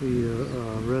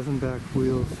 the resin back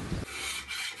wheels.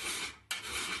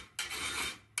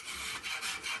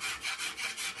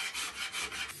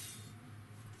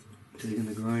 Taking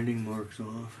the grinding marks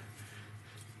off.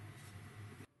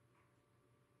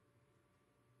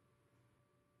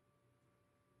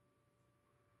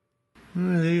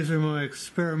 These are my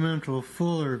experimental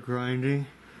fuller grinding.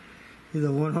 The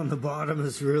one on the bottom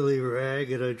is really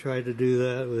ragged. I tried to do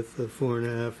that with the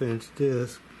 4.5 inch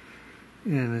disc,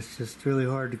 and it's just really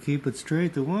hard to keep it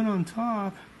straight. The one on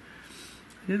top,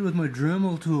 I did with my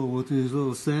Dremel tool with these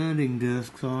little sanding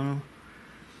discs on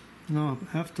them. I'll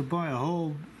have to buy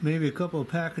maybe a couple of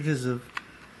packages of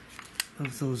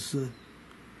those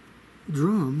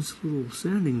drums, little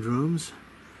sanding drums,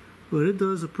 but it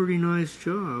does a pretty nice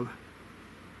job.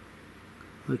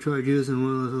 I tried using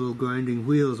one of those little grinding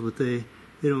wheels, but they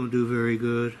don't do very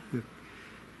good.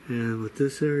 And with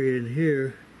this area in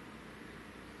here,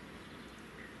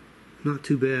 not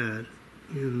too bad.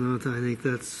 And I think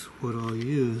that's what I'll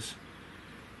use.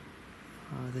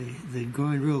 They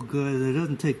grind real good. It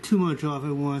doesn't take too much off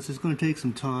at once. It's going to take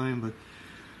some time, but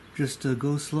just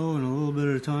go slow and a little bit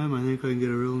at a time. I think I can get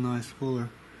a real nice fuller.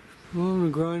 Well, I'm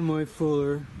going to grind my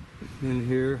fuller in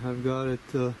here. I've got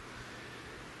it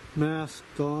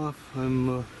masked off. I'm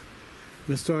going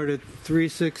to start at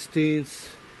 3/16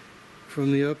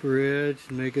 from the upper edge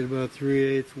and make it about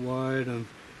 3/8 wide. I'm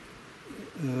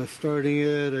starting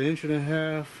at 1.5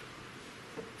 inches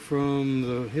from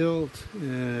the hilt,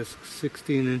 and it's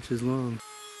 16 inches long.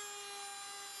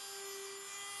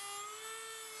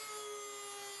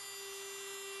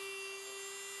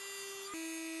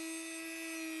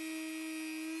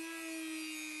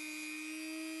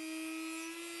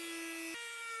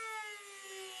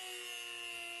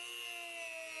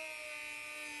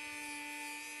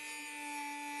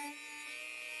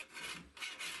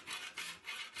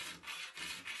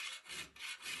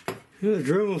 Yeah, the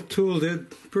Dremel tool did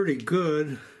pretty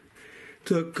good.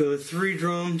 Took 3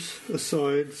 drums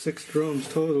aside, 6 drums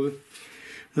total.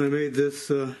 I made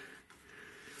this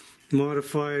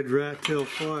modified rat tail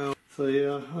file. So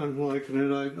yeah, I'm liking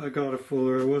it. I got a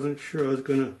fuller. I wasn't sure I was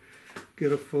gonna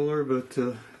get a fuller, but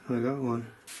I got one.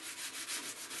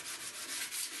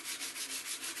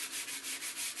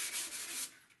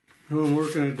 Now I'm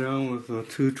working it down with a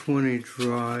 220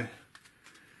 dry.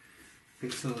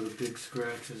 Get some of the big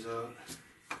scratches out,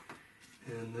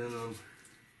 and then I'm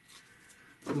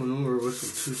going over with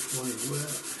some 220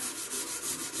 wet.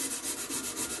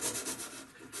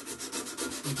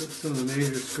 I'll get some of the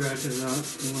major scratches out,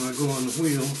 and when I go on the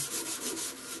wheel,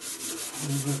 I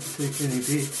don't have to take any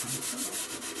deep.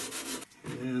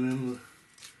 And then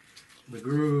the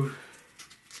groove.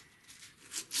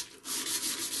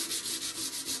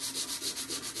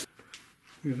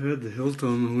 We've had the hilt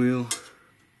on the wheel.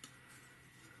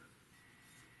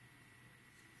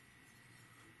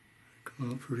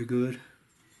 Come out pretty good.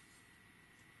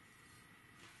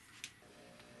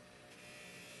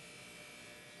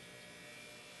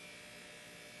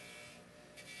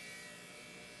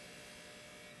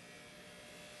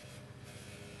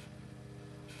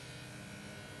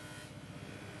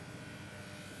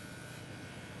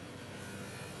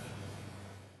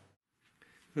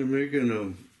 I'm making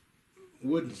a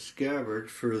wooden scabbard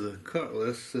for the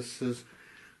Cutlass. This is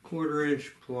 1/4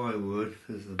 inch plywood,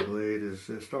 as the blade is.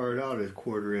 It started out as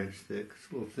 1/4 inch thick. It's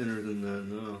a little thinner than that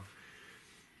now.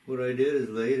 What I did is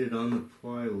laid it on the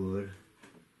plywood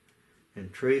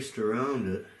and traced around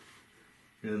it,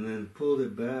 and then pulled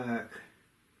it back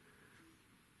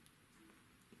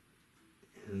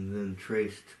and then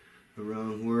traced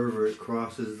around wherever it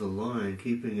crosses the line,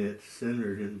 keeping it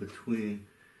centered in between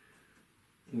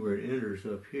where it enters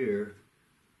up here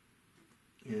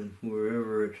and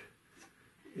wherever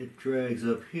it drags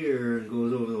up here and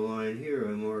goes over the line here.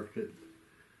 I marked it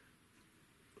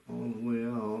all the way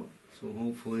out, so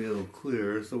hopefully it'll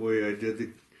clear. It's the way I did the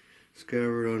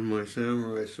scabbard on my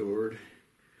samurai sword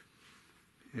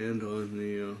and on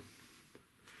the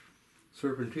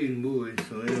serpentine buoy.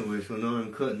 So anyway, so now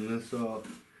I'm cutting this off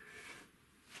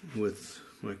with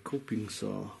my coping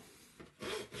saw.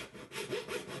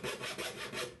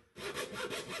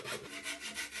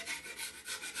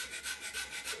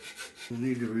 I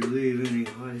need to relieve any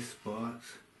high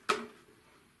spots. Looks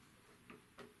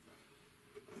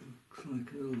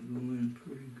like it'll go in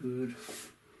pretty good.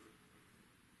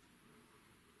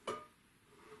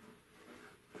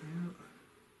 Yeah,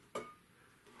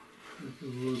 that'll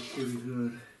look pretty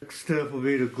good. Next step will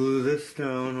be to glue this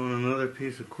down on another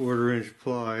piece of 1/4 inch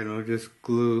ply, and I'll just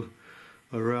glue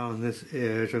around this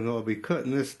edge. I'll be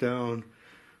cutting this down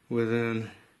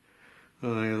within a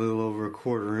little over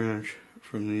 1/4 inch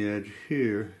from the edge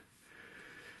here,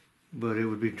 but it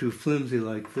would be too flimsy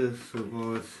like this, so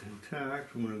while it's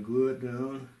intact, I'm going to glue it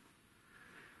down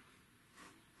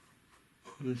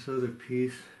on this other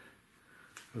piece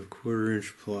of 1/4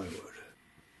 inch plywood.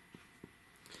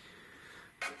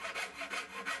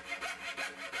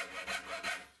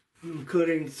 I'm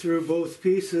cutting through both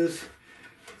pieces.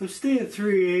 I'm staying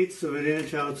 3/8 of an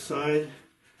inch outside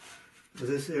of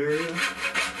this area.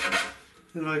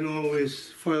 And I can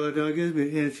always file it down. It gives me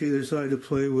an inch either side to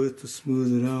play with to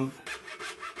smooth it out.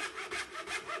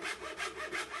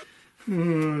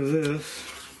 This.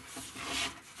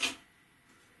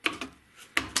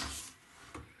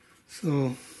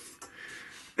 So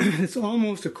it's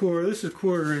almost a quarter. This is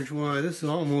 1/4 inch wide. This is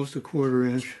almost a 1/4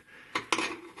 inch.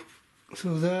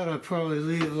 So that I'll probably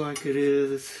leave like it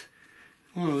is. It's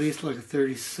at least like a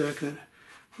 32nd.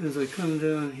 As I come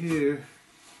down here,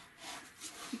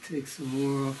 take some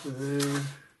more off of there.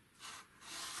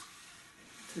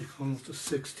 Take almost a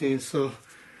 16. So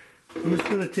I'm just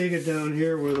going to take it down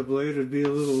here where the blade would be a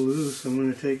little loose. I'm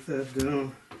going to take that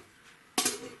down.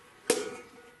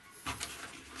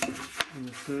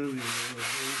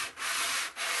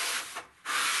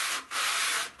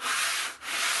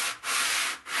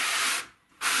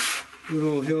 Good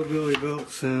old hillbilly belt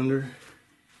sander.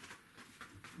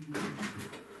 I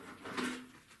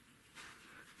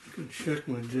can check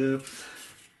my depth.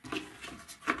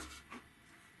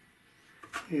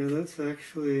 Yeah, that's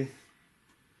actually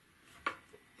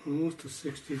almost a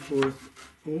 64th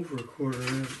over a 1/4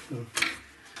 inch. So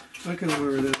I can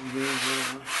wear that very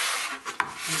well.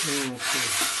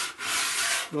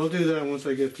 But I'll do that once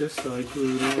I get this side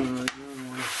glued on. Right now I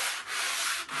want to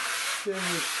thin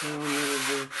this down a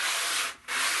little bit.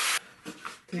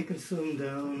 Taking some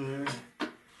down there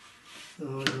so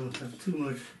I don't have too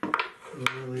much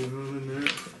really room in there.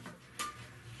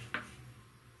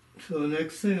 So the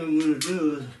next thing I'm going to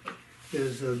do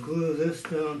is glue this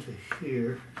down to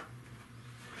here.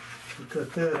 To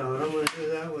cut that out. I'm going to do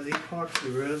that with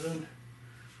epoxy resin.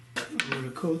 I'm going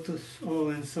to coat this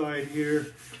all inside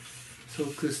here.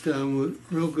 Soak this down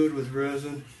real good with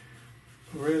resin.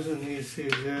 Resin you see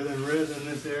there, then resin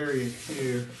this area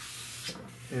here.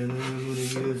 And then I'm going to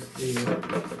use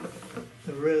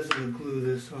the resin to glue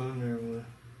this on there with.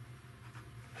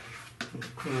 I'll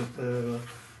clamp that up.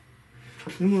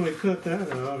 Then when I cut that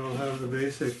out, I'll have the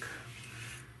basic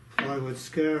plywood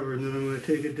scabbard, and then I'm going to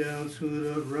take it down, smooth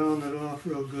it up, round it off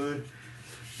real good,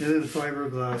 and then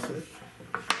fiberglass it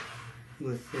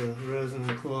with resin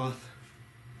and cloth.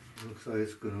 Looks like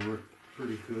it's going to work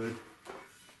pretty good.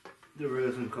 The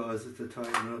resin caused it to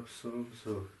tighten up some,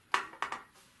 so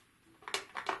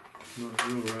it's not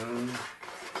real round.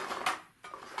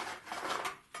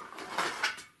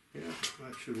 Yeah,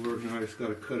 that should work. Now I just got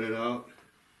to cut it out.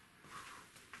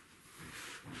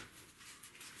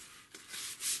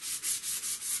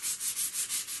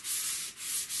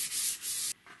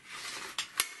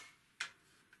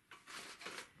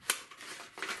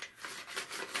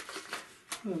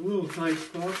 A little tight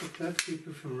spot, but that keeps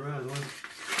it from rattling.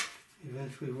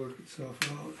 Eventually work itself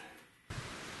out.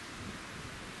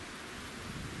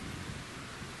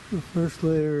 The first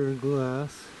layer of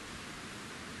glass.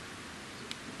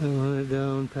 I run it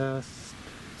down past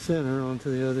center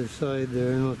onto the other side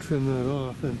there, and I'll trim that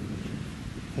off. And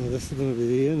this is going to be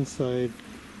the inside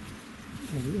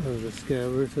of the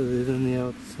scabbard, so that then the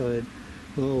outside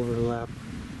will overlap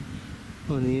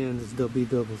on the ends. There'll be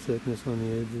double thickness on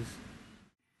the edges.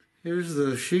 Here's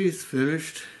the sheath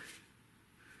finished.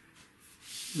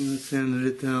 And I sanded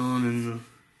it down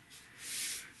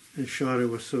and shot it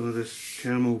with some of this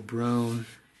camo brown.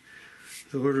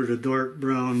 I ordered a dark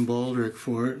brown baldric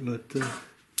for it, but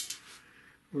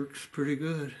works pretty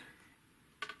good.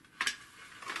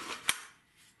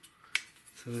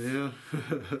 So yeah.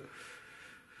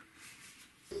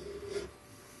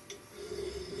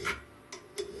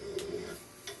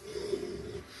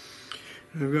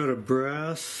 I've got a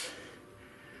brass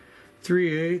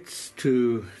 3/8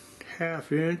 to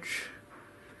 1/2 inch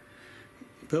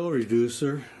bell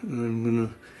reducer, and I'm going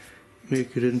to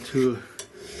make it into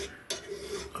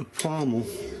a pommel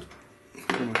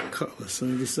for my cutlass. I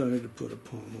decided to put a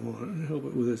pommel on it and help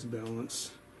it with its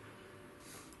balance.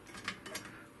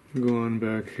 Go on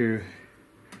back here.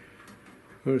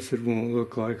 Notice it won't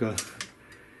look like a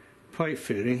pipe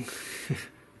fitting.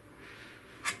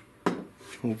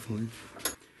 Hopefully.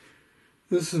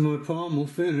 This is my pommel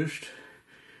finished.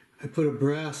 I put a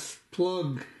brass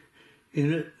plug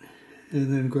in it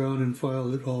and then ground and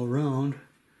filed it all around.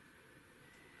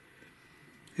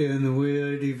 And the way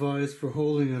I devised for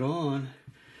holding it on,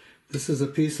 this is a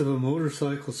piece of a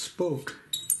motorcycle spoke.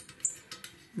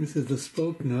 This is the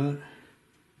spoke nut.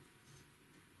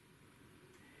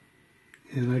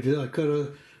 And I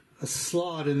cut a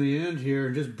slot in the end here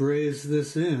and just brazed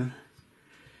this in.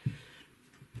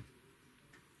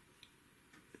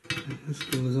 And this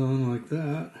goes on like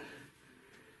that.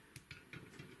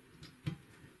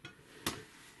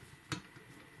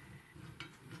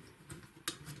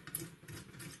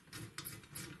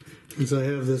 As I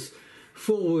have this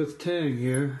full width tang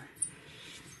here,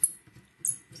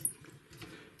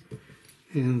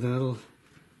 and that'll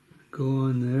go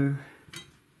on there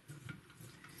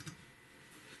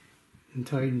and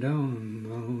tighten down,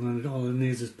 and all it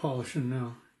needs is polishing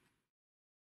now.